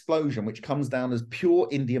initial explosion, which comes down as pure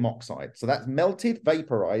indium oxide. So that's melted,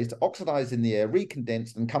 vaporized, oxidized in the air,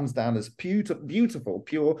 recondensed, and comes down as beautiful,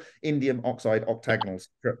 pure indium oxide octagonal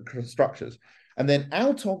structures. And then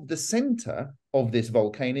out of the center of this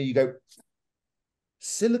volcano, you go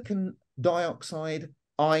silicon dioxide,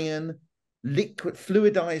 iron, liquid,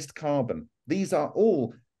 fluidized carbon. These are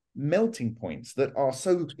all melting points that are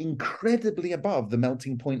so incredibly above the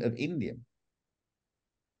melting point of indium.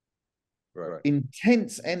 Right.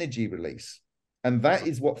 Intense energy release. And that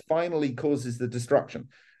is what finally causes the destruction.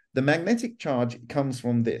 The magnetic charge comes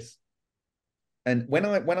from this. And when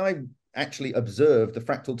I actually observed the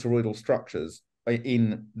fractal toroidal structures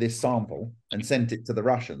in this sample and sent it to the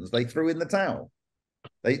Russians, they threw in the towel.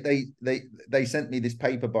 They sent me this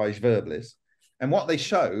paper by Schwerblis. And what they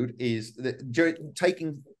showed is that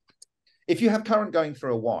if you have current going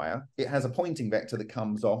through a wire, it has a pointing vector that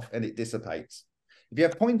comes off and it dissipates. If you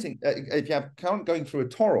have if you have current going through a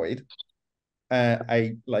toroid,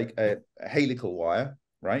 a helical wire,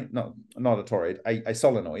 right? Not a toroid, a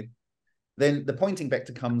solenoid, then the pointing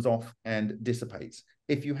vector comes off and dissipates.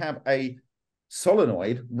 If you have a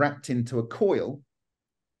solenoid wrapped into a coil,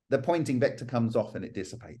 the pointing vector comes off and it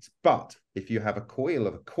dissipates. But if you have a coil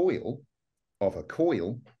of a coil of a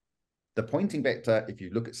coil, the pointing vector, if you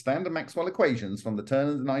look at standard Maxwell equations from the turn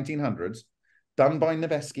of the 1900s, done by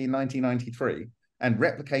Nevesky in 1993, and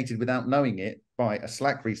replicated without knowing it by a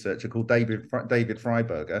Slack researcher called David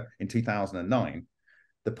Freiberger in 2009,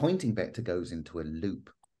 the pointing vector goes into a loop,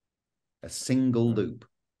 a single loop.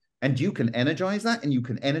 And you can energize that, and you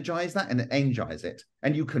can energize that, and energize it.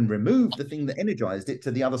 And you can remove the thing that energized it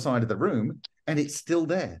to the other side of the room, and it's still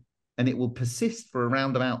there. And it will persist for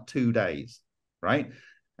around about 2 days, right?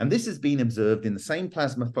 And this has been observed in the same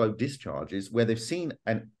plasma flow discharges where they've seen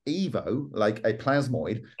an EVO, like a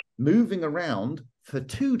plasmoid, moving around for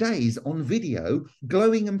 2 days on video,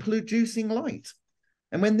 glowing and producing light.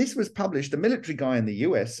 And when this was published, a military guy in the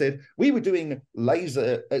US said, we were doing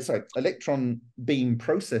electron beam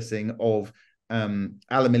processing of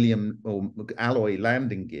aluminium or alloy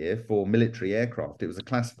landing gear for military aircraft. It was a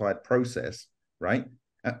classified process, right?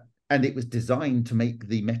 And it was designed to make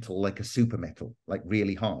the metal like a super metal, like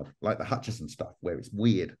really hard, like the Hutchison stuff, where it's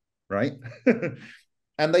weird, right?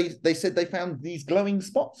 And they said they found these glowing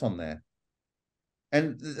spots on there.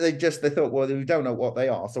 And they thought, well, we don't know what they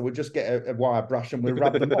are, so we'll just get a wire brush and we'll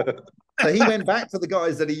rub them off. So he went back to the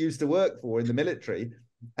guys that he used to work for in the military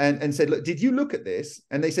and said, look, did you look at this?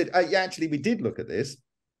 And they said, yeah, actually, we did look at this.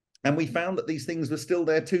 And we found that these things were still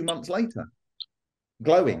there 2 months later,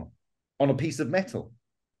 glowing on a piece of metal.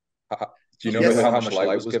 Do you know how much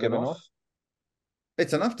light was given off?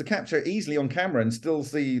 It's enough to capture it easily on camera and still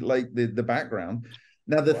see like the background.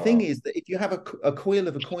 Now, the thing is that if you have a coil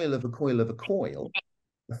of a coil of a coil of a coil,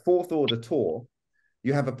 a fourth order Tor,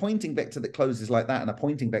 you have a pointing vector that closes like that and a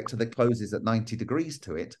pointing vector that closes at 90 degrees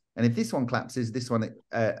to it. And if this one collapses, this one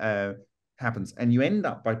happens. And you end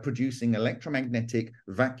up by producing electromagnetic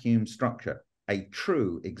vacuum structure, a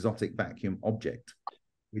true exotic vacuum object,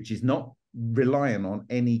 which is not reliant on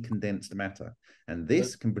any condensed matter. And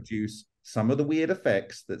this can produce some of the weird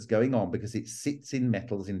effects that's going on because it sits in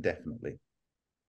metals indefinitely.